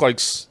like Mike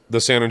likes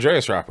the San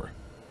Andreas wrapper.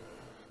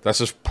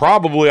 That's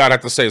I'd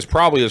have to say, is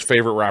probably his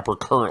favorite wrapper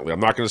currently. I'm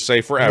not going to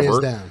say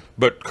forever, down.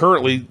 but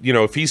currently,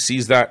 if he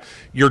sees that,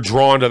 you're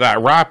drawn to that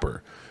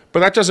wrapper. But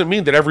that doesn't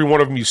mean that every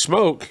one of them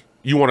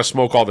you want to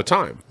smoke all the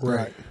time.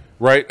 Right.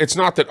 Right? It's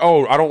not that,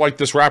 I don't like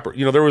this wrapper.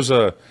 There was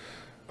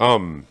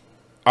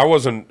I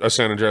wasn't a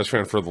San Andreas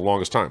fan for the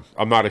longest time.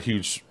 I'm not a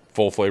huge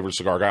full-flavored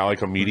cigar guy. I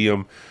like a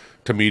medium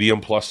to medium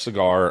plus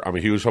cigar. I'm a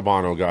huge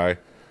Habano guy.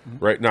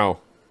 Right now,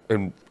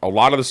 and a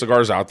lot of the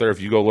cigars out there,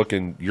 if you go look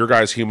in your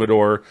guys'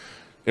 humidor,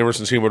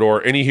 Emerson's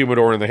humidor, any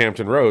humidor in the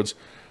Hampton Roads,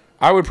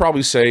 I would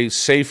probably say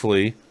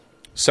safely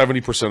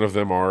 70% of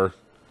them are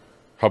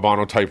Habano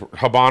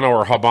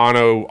or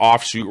Habano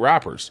offshoot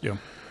wrappers. Yeah.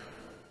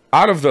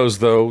 Out of those,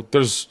 though,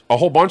 there's a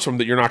whole bunch of them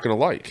that you're not going to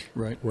like.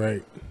 Right.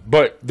 Right.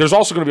 But there's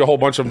also going to be a whole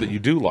bunch of them that you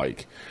do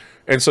like.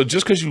 And so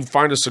just because you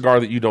find a cigar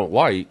that you don't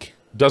like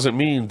doesn't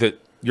mean that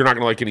you're not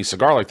going to like any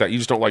cigar like that. You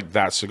just don't like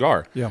that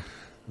cigar. Yeah.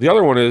 The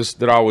other one is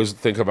that I always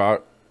think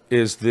about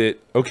is that,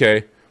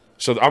 okay,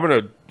 so I'm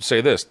going to say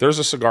this. There's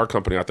a cigar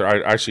company out there.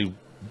 I actually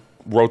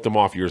wrote them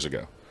off years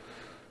ago,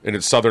 and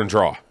it's Southern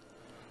Draw.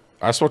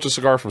 I smoked a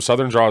cigar from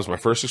Southern Draw. It was my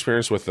first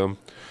experience with them.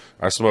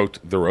 I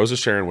smoked the Rosa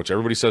Sharon, which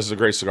everybody says is a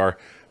great cigar.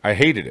 I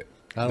hated it.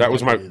 That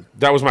was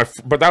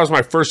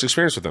my first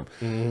experience with them.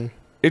 Mm-hmm.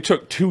 It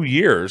took 2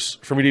 years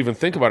for me to even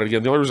think about it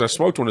again. The only reason I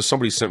smoked one is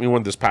somebody sent me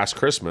one this past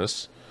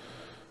Christmas.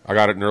 I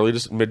got it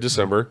in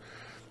mid-December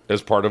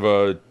as part of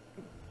a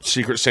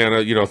Secret Santa.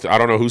 I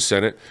don't know who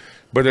sent it,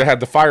 but it had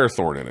the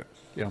Firethorn in it.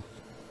 Yeah.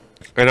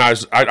 And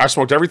I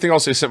smoked everything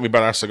else they sent me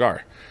by that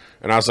cigar.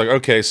 And I was like,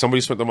 okay,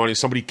 somebody spent the money.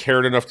 Somebody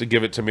cared enough to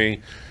give it to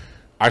me.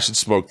 I should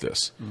smoke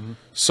this. Mm-hmm.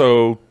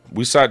 So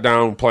we sat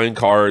down playing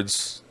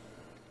cards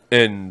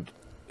in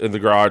the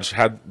garage.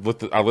 I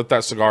lit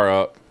that cigar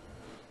up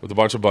with a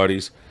bunch of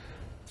buddies.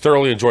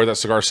 Thoroughly enjoyed that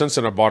cigar. Since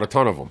then, I bought a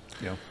ton of them.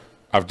 Yeah.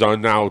 I've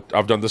done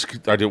this.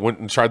 Went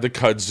and tried the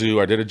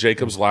kudzu. I did a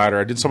Jacob's Ladder.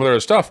 I did some of the other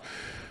stuff.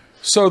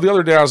 So the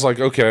other day I was like,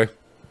 okay,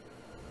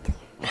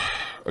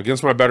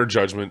 against my better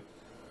judgment,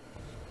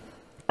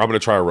 I'm going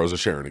to try a Rosa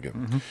Sharon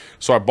again.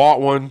 So I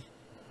bought one.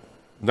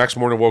 Next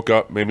morning, woke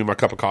up, made me my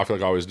cup of coffee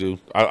like I always do.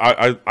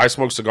 I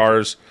smoke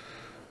cigars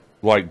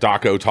like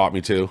Daco taught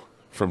me to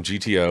from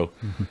GTO.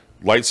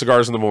 Light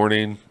cigars in the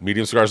morning,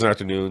 medium cigars in the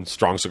afternoon,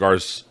 strong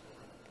cigars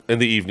in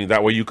the evening.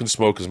 That way you can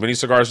smoke as many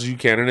cigars as you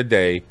can in a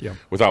day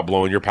without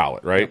blowing your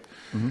palate, right?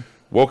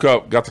 Woke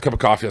up, got the cup of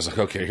coffee. I was like,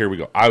 okay, here we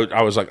go.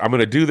 I was like, I'm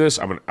going to do this.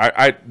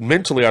 I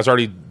mentally, I was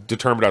already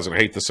determined I was going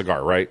to hate the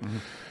cigar, right?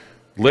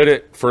 Lit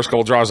it, first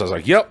couple draws, I was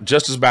like, yep,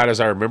 just as bad as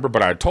I remember.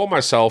 But I told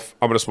myself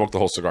I'm going to smoke the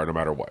whole cigar no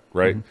matter what,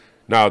 right?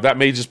 Now, that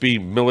may just be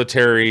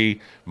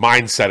military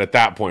mindset at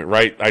that point,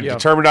 right? I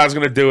determined I was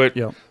going to do it.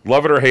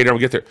 Love it or hate it, I'm going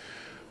to get there.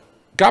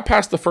 Got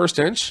past the first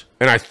inch,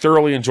 and I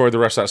thoroughly enjoyed the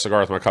rest of that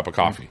cigar with my cup of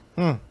coffee,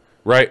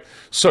 right?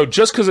 So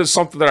just because it's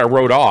something that I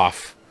wrote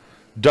off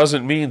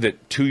doesn't mean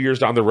that 2 years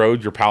down the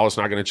road, your palate's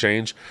not going to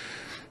change.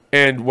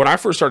 And when I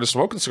first started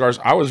smoking cigars,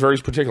 I was very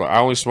particular. I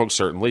only smoked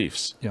certain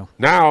leaves.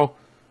 Now,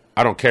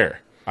 I don't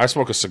care. I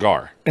smoke a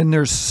cigar. And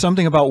there's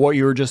something about what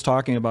you were just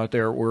talking about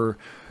there where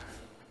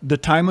the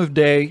time of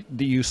day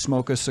that you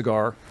smoke a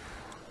cigar,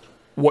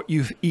 what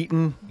you've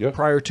eaten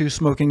prior to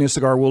smoking a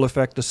cigar will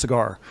affect the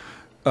cigar.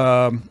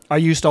 I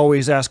used to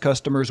always ask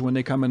customers when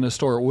they come in the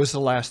store, what was the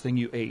last thing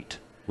you ate?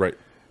 Right.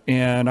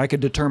 And I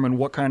could determine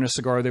what kind of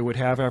cigar they would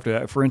have after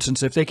that. For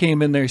instance, if they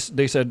came in,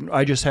 they said,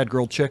 I just had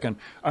grilled chicken,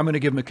 I'm going to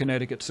give them a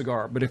Connecticut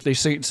cigar. But if they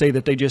say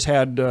that they just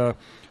had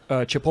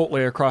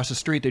Chipotle across the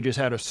street, they just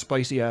had a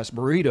spicy-ass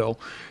burrito,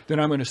 then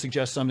I'm going to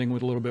suggest something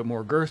with a little bit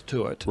more girth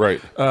to it.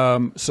 Right.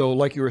 So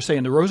like you were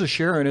saying, the Rosa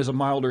Sharon is a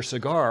milder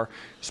cigar.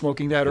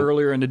 Smoking that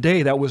earlier in the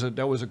day, that was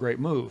a great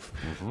move.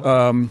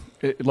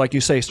 Like you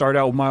say, start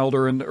out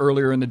milder and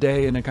earlier in the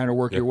day and then kind of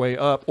work your way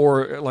up.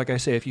 Or like I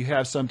say, if you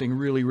have something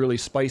really, really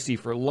spicy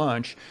for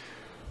lunch,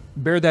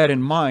 bear that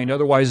in mind.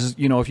 Otherwise,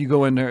 if you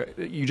go in there,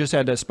 you just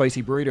had that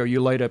spicy burrito, you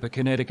light up a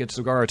Connecticut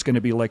cigar, it's going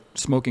to be like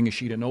smoking a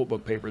sheet of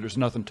notebook paper. There's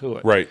nothing to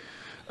it. Right.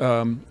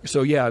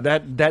 So yeah,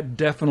 that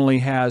definitely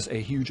has a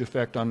huge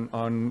effect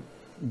on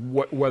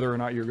whether or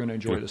not you're going to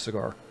enjoy the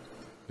cigar.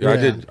 Yeah,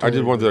 I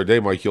did one the other day,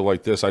 Mike. You'll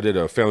like this. I did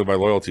a Family by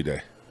Loyalty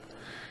day.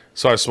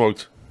 So I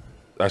smoked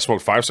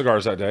 5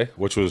 cigars that day,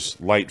 which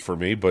was light for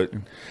me, but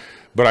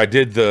I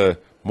did the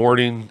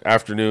morning,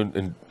 afternoon,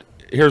 and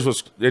here's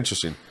what's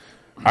interesting.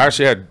 I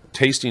actually had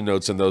tasting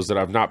notes in those that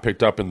I've not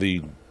picked up in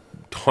the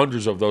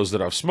hundreds of those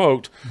that I've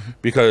smoked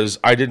because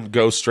I didn't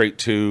go straight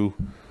to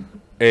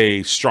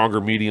a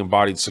stronger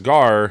medium-bodied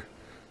cigar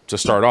to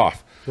start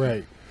off.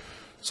 Right.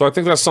 So I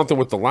think that's something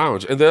with the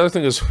lounge. And the other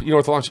thing is,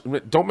 with the lounge,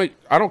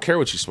 I don't care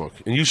what you smoke.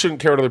 And you shouldn't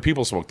care what other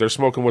people smoke. They're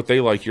smoking what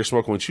they like. You're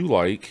smoking what you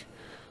like.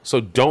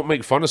 So don't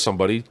make fun of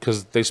somebody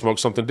because they smoke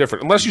something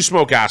different. Unless you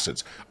smoke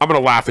acids. I'm going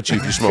to laugh at you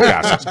if you smoke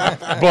acids.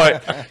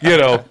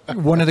 But,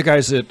 One of the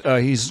guys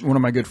that, he's one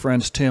of my good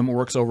friends, Tim,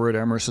 works over at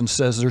Emerson,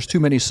 says there's too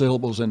many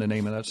syllables in the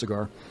name of that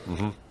cigar.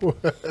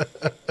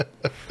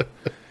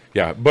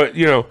 Yeah, but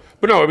no,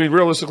 I mean,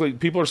 realistically,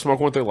 people are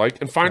smoking what they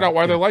like and find out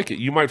why they like it.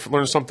 You might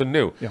learn something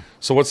new. Yeah.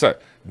 So what's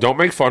that? Don't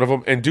make fun of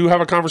them and do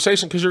have a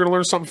conversation because you're going to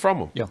learn something from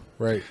them. Yeah.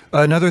 Right.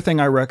 Another thing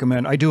I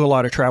recommend, I do a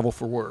lot of travel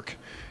for work.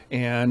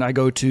 And I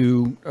go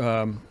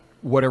to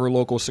whatever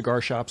local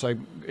cigar shops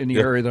in the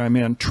area that I'm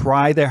in.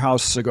 Try their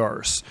house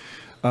cigars.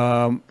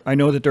 I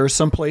know that there are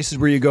some places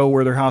where you go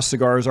where their house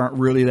cigars aren't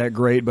really that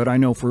great, but I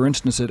know, for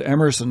instance, at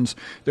Emerson's,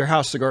 their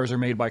house cigars are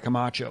made by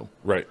Camacho.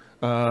 Right.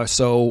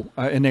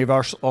 And they've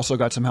also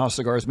got some house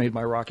cigars made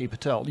by Rocky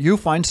Patel. You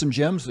find some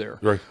gems there.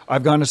 Right.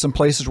 I've gone to some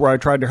places where I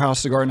tried their house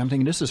cigar, and I'm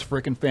thinking, this is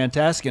freaking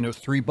fantastic, and it was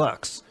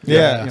 $3.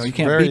 Yeah, you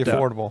can't very beat that.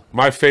 affordable.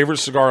 My favorite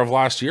cigar of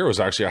last year was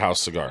actually a house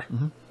cigar.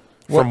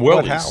 From Willie's.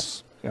 What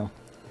house? Yeah.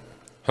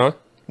 Huh?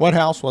 What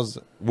house was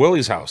it?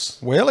 Willie's house.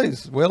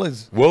 Willie's.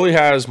 Willie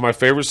has my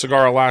favorite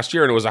cigar of last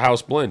year, and it was a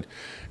house blend.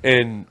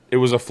 And it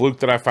was a fluke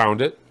that I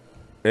found it.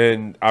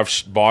 And I've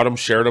bought them,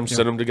 shared them,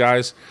 sent them to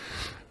guys.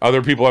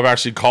 Other people have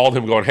actually called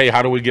him going, hey,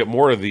 how do we get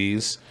more of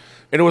these?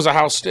 And it was a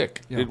house stick.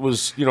 Yeah. It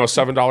was, a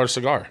 $7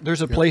 cigar.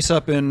 There's a place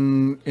up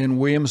in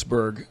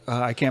Williamsburg.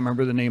 I can't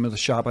remember the name of the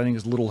shop. I think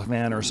it's Little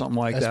Havana or something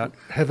like that.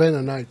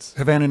 Havana Nights.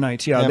 Havana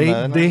Nights, yeah.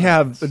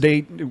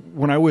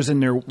 When I was in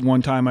there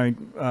one time,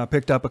 I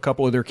picked up a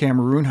couple of their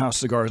Cameroon house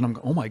cigars, and I'm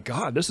going, oh my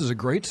God, this is a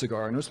great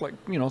cigar. And it was like,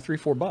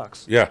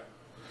 $3-4. Yeah.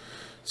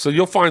 So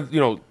you'll find,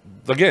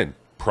 again,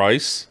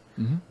 price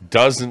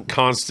doesn't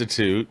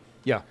constitute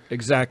Yeah,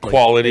 exactly.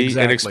 Quality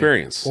and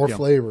experience. Or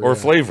flavor. Or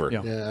flavor.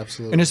 Yeah,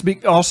 absolutely. And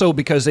it's also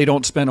because they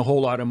don't spend a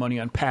whole lot of money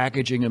on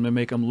packaging them to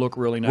make them look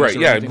really nice. Right,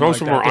 yeah.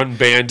 Most of them are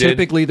unbanded.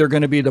 Typically, they're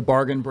going to be the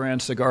bargain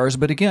brand cigars.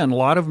 But again, a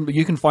lot of them,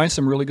 you can find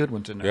some really good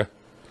ones in there.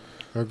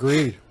 Yeah.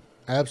 Agreed.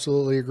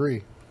 Absolutely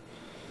agree.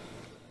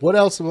 What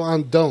else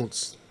on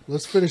don'ts?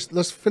 Let's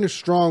finish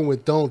strong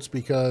with don'ts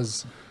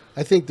because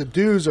I think the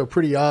do's are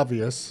pretty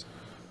obvious,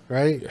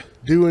 right? Yeah.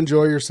 Do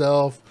enjoy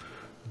yourself.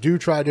 Do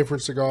try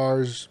different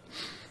cigars.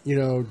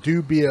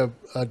 Do be a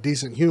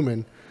decent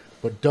human.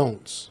 but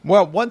don'ts.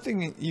 Well, one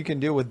thing you can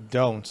do with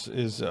don'ts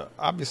is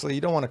obviously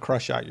you don't want to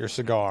crush out your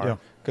cigar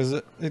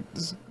because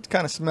it's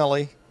kind of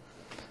smelly.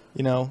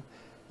 You know,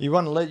 you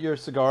want to let your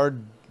cigar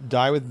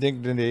die with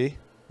dignity.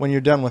 When you're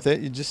done with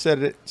it, you just set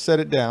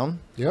it down.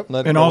 Yep.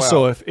 Let it And go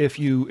also, out. if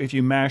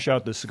you mash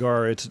out the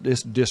cigar, it's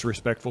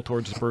disrespectful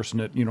towards the person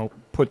that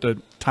put the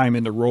time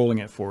into rolling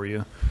it for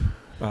you.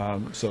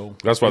 So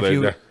That's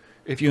why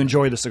if you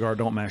enjoy the cigar,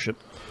 don't mash it.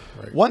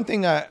 Right. One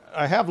thing I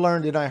have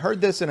learned, and I heard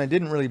this, and I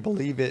didn't really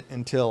believe it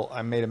until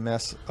I made a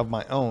mess of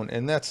my own,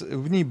 and that's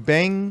when you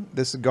bang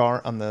the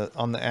cigar on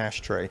the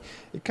ashtray,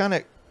 it kind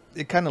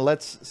of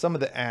lets some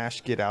of the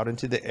ash get out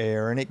into the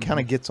air, and it kind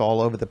of gets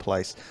all over the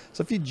place.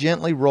 So if you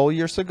gently roll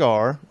your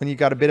cigar, when you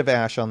got a bit of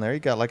ash on there, you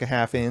got like a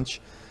 ½ inch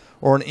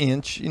or an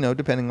inch,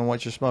 depending on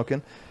what you're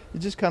smoking, you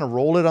just kind of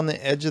roll it on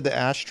the edge of the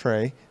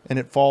ashtray, and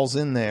it falls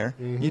in there.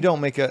 You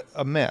don't make a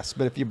mess,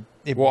 but if you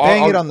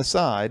bang it on the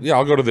side. Yeah,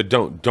 I'll go to the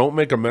don't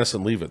make a mess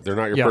and leave it. They're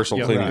not your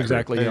personal cleaning. Right,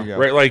 exactly. There you go.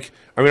 Right, like,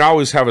 I mean, I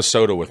always have a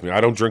soda with me. I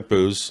don't drink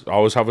booze. I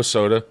always have a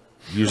soda,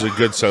 usually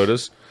good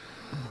sodas.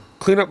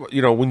 Clean up,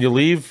 when you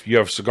leave, you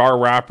have cigar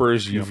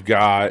wrappers, you've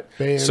got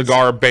Bands.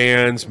 cigar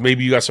bands,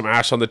 maybe you got some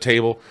ash on the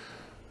table.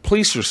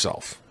 Police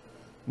yourself.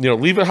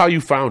 Leave it how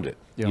you found it.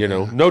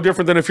 No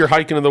different than if you're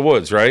hiking in the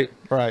woods, right?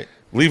 Right.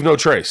 Leave no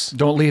trace.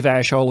 Don't leave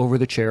ash all over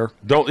the chair.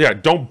 Don't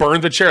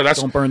burn the chair.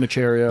 Don't burn the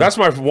chair. Yeah. That's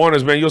my one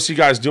is, man, you'll see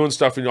guys doing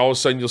stuff and all of a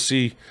sudden you'll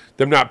see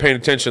them not paying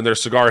attention. Their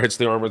cigar hits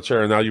the arm of the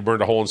chair and now you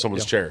burned a hole in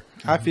someone's chair.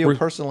 I feel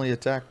personally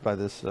attacked by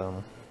this.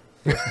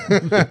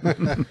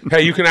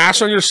 Hey, you can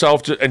ash on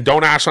yourself and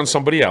don't ash on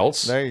somebody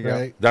else. There you go.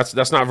 Right.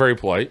 That's not very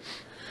polite.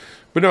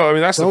 But no, I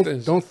mean, that's the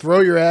thing. Don't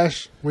throw your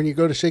ash when you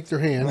go to shake their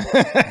hand.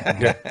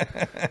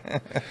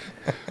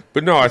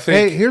 But no, I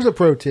Hey, think, here's a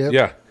pro tip.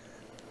 yeah.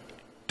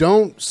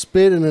 Don't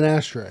spit in an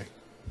ashtray.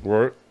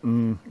 Right.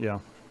 yeah.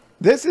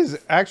 This is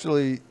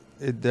actually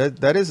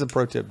that is a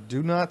pro tip.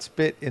 Do not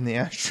spit in the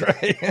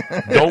ashtray.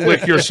 Don't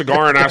lick your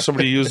cigar and ask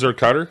somebody to use their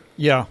cutter.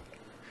 Yeah.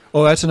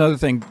 Oh, that's another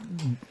thing.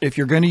 If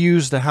you're going to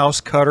use the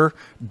house cutter,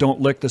 don't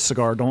lick the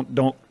cigar.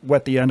 Don't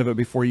wet the end of it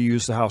before you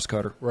use the house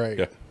cutter. Right.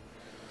 Yeah.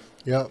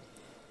 Yep.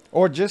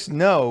 Or just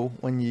know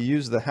when you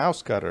use the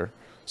house cutter,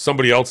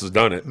 Somebody else has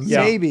done it. Yeah.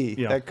 maybe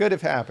Yeah. that could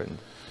have happened.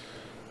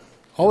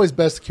 Always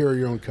best to carry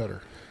your own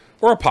cutter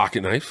Or a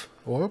pocket knife.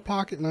 or a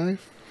pocket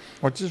knife.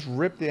 Or just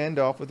rip the end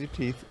off with your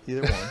teeth.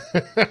 Either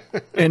one.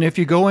 And if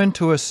you go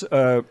into a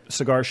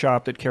cigar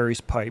shop that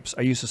carries pipes,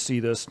 I used to see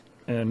this,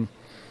 and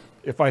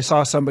if I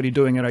saw somebody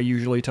doing it, I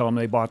usually tell them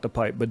they bought the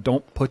pipe, but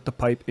don't put the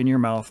pipe in your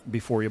mouth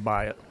before you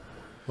buy it,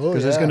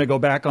 because it's going to go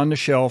back on the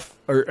shelf.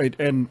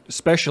 And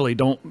especially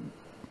don't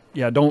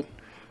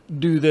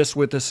do this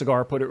with the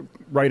cigar. Put it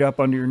right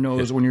up under your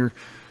nose when you're.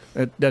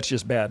 That's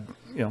just bad.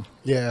 Yeah.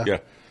 Yeah.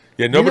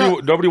 Yeah,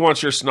 nobody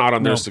wants your snot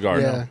on their cigar.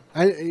 Yeah.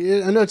 I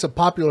know it's a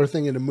popular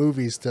thing in the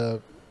movies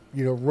to,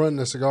 run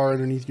the cigar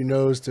underneath your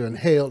nose to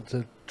inhale,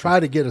 to try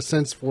to get a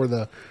sense for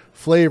the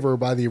flavor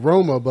by the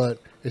aroma, but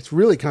it's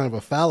really kind of a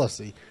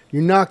fallacy.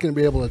 You're not going to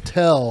be able to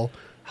tell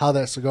how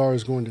that cigar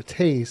is going to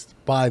taste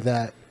by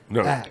that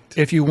act.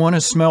 If you want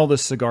to smell the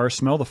cigar,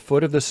 smell the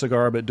foot of the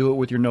cigar, but do it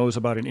with your nose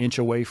about an inch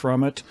away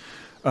from it.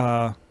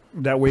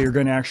 That way you're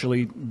going to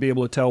actually be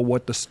able to tell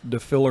what the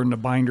filler and the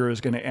binder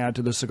is going to add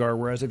to the cigar.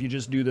 Whereas if you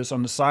just do this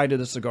on the side of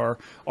the cigar,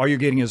 all you're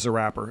getting is the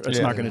wrapper. It's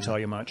not going to tell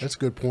you much. That's a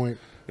good point.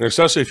 And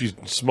especially if you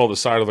smell the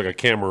side of like a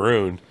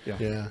Cameroon.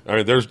 Yeah.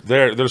 I mean,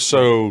 they're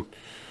so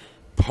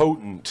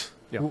potent.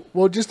 Yeah.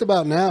 Well, just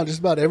about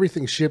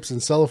everything ships in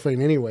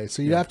cellophane anyway.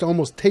 So you have to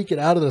almost take it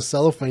out of the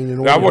cellophane in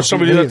order I to watched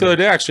somebody do do that the other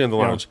anything. day actually in the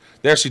lounge.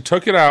 They actually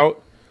took it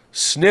out,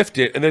 sniffed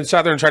it, and then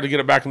sat there and tried to get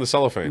it back in the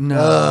cellophane.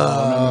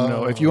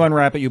 No. If you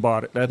unwrap it, you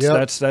bought it.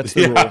 That's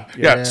the rule.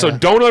 Yeah. So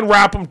don't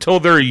unwrap them till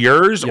they're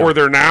yours or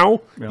they're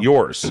now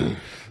yours.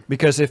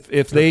 Because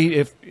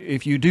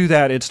if you do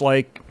that, it's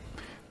like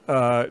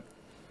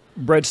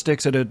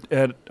breadsticks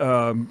at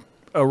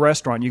a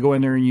restaurant. You go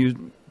in there and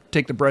you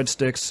take the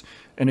breadsticks,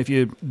 and if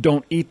you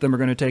don't eat them, are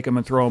going to take them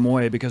and throw them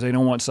away because they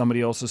don't want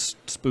somebody else's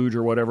spooge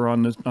or whatever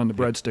on the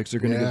breadsticks. They're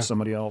going to give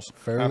somebody else.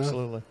 Fair enough.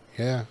 Absolutely.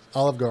 Yeah.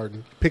 Olive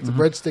Garden. Pick the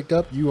breadstick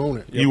up, you own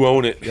it. You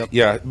own it.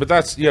 Yeah. But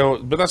that's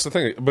the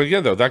thing. But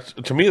again, though,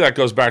 to me that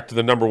goes back to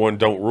the number one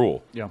don't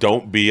rule. Yeah.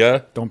 Don't be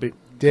a Don't be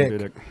Dick. Don't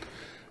be a dick.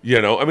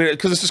 I mean,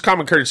 because it's just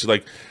common courtesy.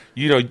 Like,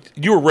 you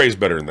were raised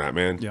better than that,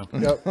 man. Yeah.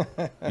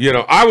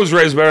 Yep. I was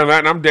raised better than that,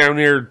 and I'm down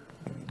near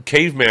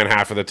caveman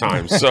half of the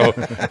time. So,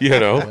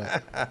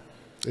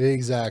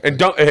 Exactly.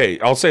 And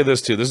I'll say this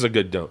too. This is a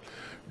good don't.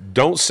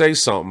 Don't say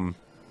something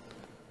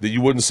that you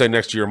wouldn't say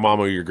next to your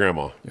mama or your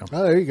grandma.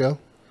 Oh, there you go.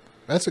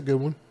 That's a good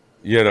one.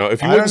 If you I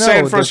wouldn't don't say know,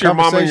 in front the of your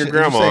mama and your conversation-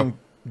 grandma, you're saying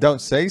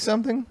don't say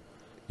something.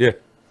 yeah,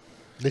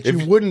 That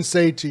If you wouldn't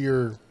say to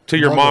your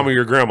mom or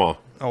your grandma.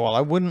 Oh, well,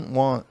 I wouldn't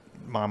want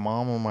my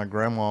mom or my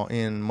grandma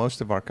in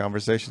most of our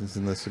conversations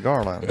in the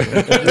cigar lounge.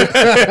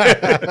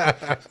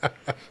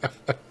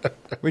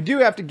 We do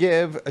have to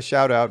give a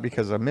shout out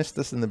because I missed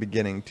this in the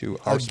beginning to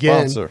our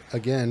sponsor.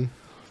 Again.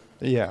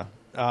 Yeah.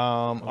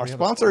 Our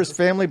sponsor is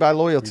Family by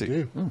Loyalty. We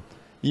do.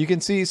 You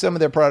can see some of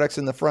their products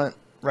in the front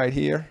right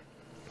here.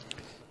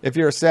 If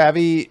you're a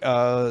savvy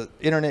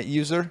internet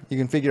user, you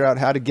can figure out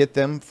how to get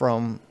them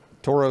from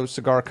Toro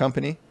Cigar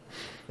Company.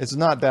 It's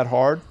not that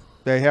hard.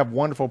 They have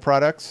wonderful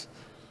products.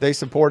 They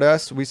support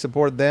us. We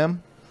support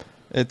them.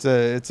 It's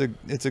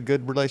a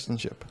good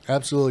relationship.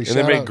 Absolutely. And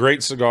they make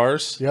great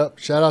cigars. Yep.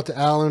 Shout out to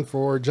Alan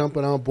for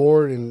jumping on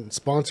board and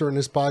sponsoring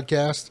this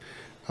podcast.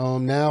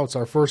 Now it's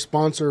our first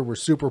sponsor. We're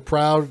super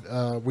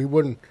proud. We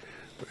wouldn't,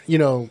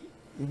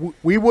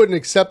 we wouldn't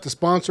accept a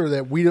sponsor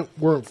that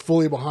weren't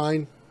fully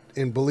behind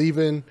and believe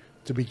in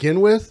to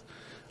begin with.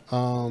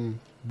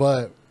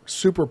 But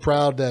super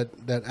proud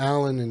that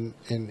Alan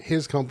and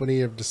his company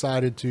have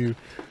decided to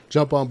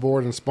jump on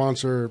board and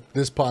sponsor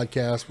this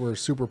podcast. We're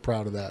super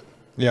proud of that.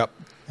 Yep.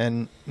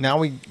 And now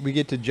we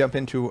get to jump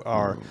into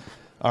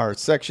our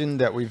section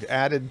that we've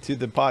added to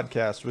the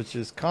podcast, which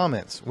is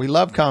comments. We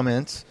love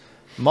comments.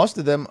 Most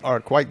of them are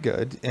quite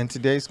good. And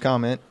today's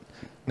comment,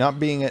 not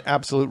being an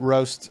absolute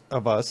roast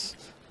of us,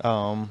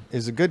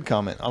 is a good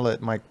comment. I'll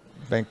let Mike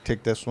Bank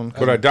take this one.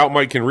 But I doubt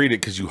Mike can read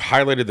it because you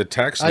highlighted the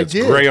text. And I it's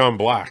did. gray on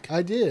black.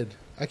 I did.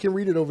 I can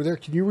read it over there.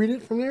 Can you read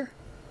it from there?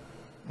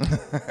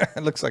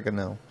 It looks like a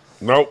no.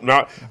 Nope,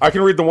 not. I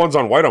can read the ones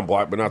on white on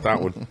black, but not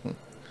that one.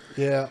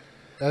 Yeah,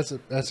 that's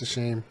a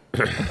shame.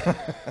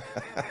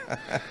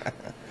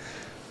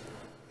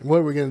 What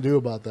are we going to do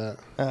about that?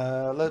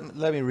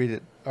 Let me read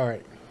it. All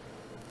right.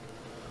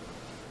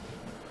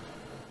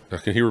 Now,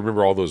 can he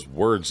remember all those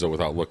words, though,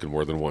 without looking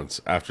more than once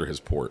after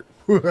his port?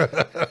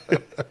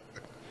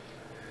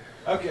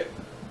 Okay.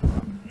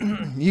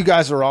 You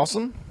guys are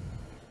awesome.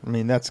 I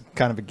mean, that's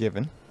kind of a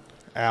given.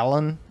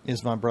 Alan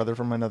is my brother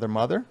from another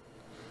mother.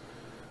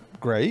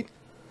 Great.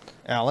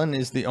 Alan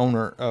is the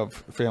owner of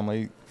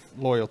Family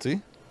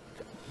Loyalty.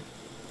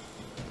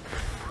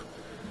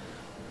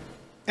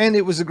 And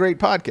it was a great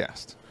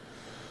podcast.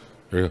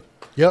 Yeah.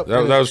 Yep.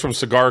 That was from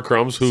Cigar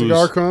Crumbs, who's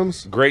Cigar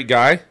Crumbs. great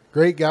guy.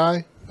 Great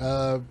guy.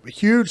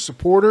 Huge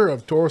supporter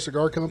of Toro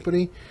Cigar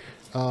Company.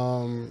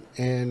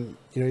 And,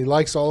 he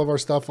likes all of our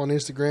stuff on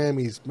Instagram.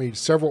 He's made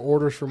several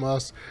orders from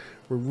us.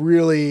 We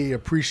really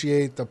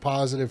appreciate the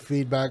positive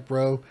feedback,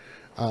 bro.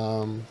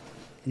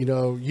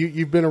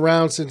 You've been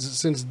around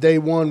since day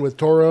one with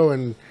Toro,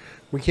 and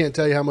we can't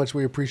tell you how much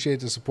we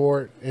appreciate the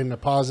support and the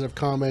positive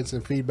comments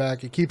and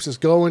feedback. It keeps us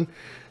going.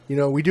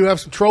 We do have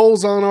some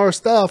trolls on our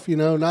stuff,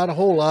 not a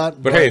whole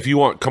lot. But hey, if you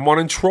want, come on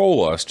and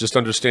troll us. Just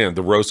understand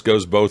the roast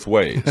goes both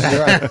ways.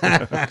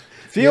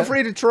 Feel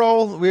free to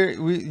troll.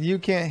 You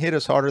can't hit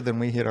us harder than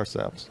we hit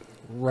ourselves.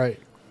 Right.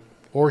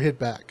 Or hit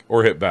back.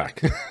 Or hit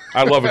back.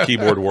 I love a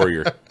keyboard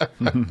warrior.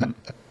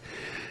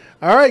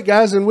 All right,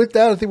 guys. And with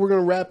that, I think we're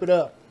going to wrap it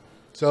up.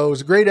 So it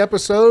was a great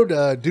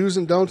episode. Do's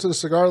and don'ts in the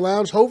Cigar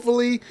Lounge.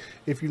 Hopefully,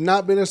 if you've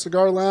not been in a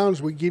Cigar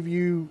Lounge, we give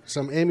you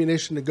some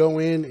ammunition to go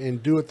in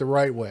and do it the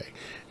right way.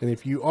 And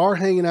if you are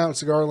hanging out in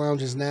Cigar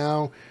Lounges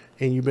now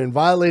and you've been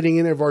violating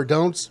any of our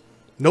don'ts,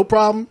 no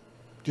problem.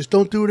 Just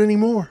don't do it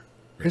anymore.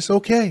 It's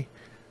okay.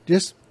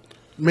 Just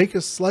make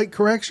a slight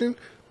correction.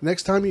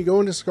 Next time you go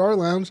into Cigar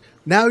Lounge,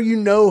 now you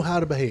know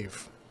how to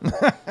behave.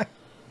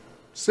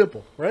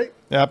 Simple, right?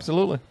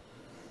 Absolutely.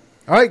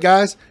 All right,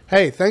 guys.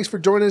 Hey, thanks for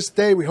joining us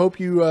today. We hope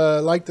you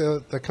like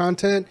the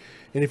content.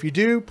 And if you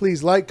do,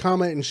 please like,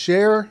 comment, and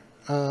share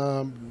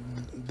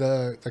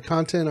the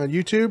content on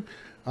YouTube,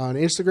 on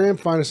Instagram.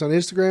 Find us on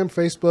Instagram,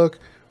 Facebook,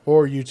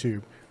 or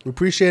YouTube. We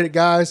appreciate it,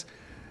 guys.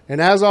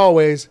 And as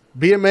always,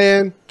 be a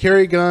man,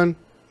 carry a gun,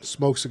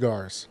 smoke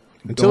cigars.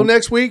 Until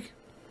next week,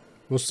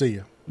 we'll see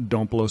you.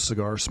 Don't blow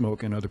cigar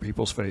smoke in other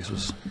people's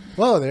faces.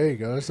 Well, there you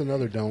go. That's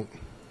another don't.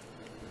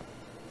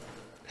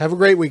 Have a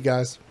great week,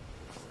 guys.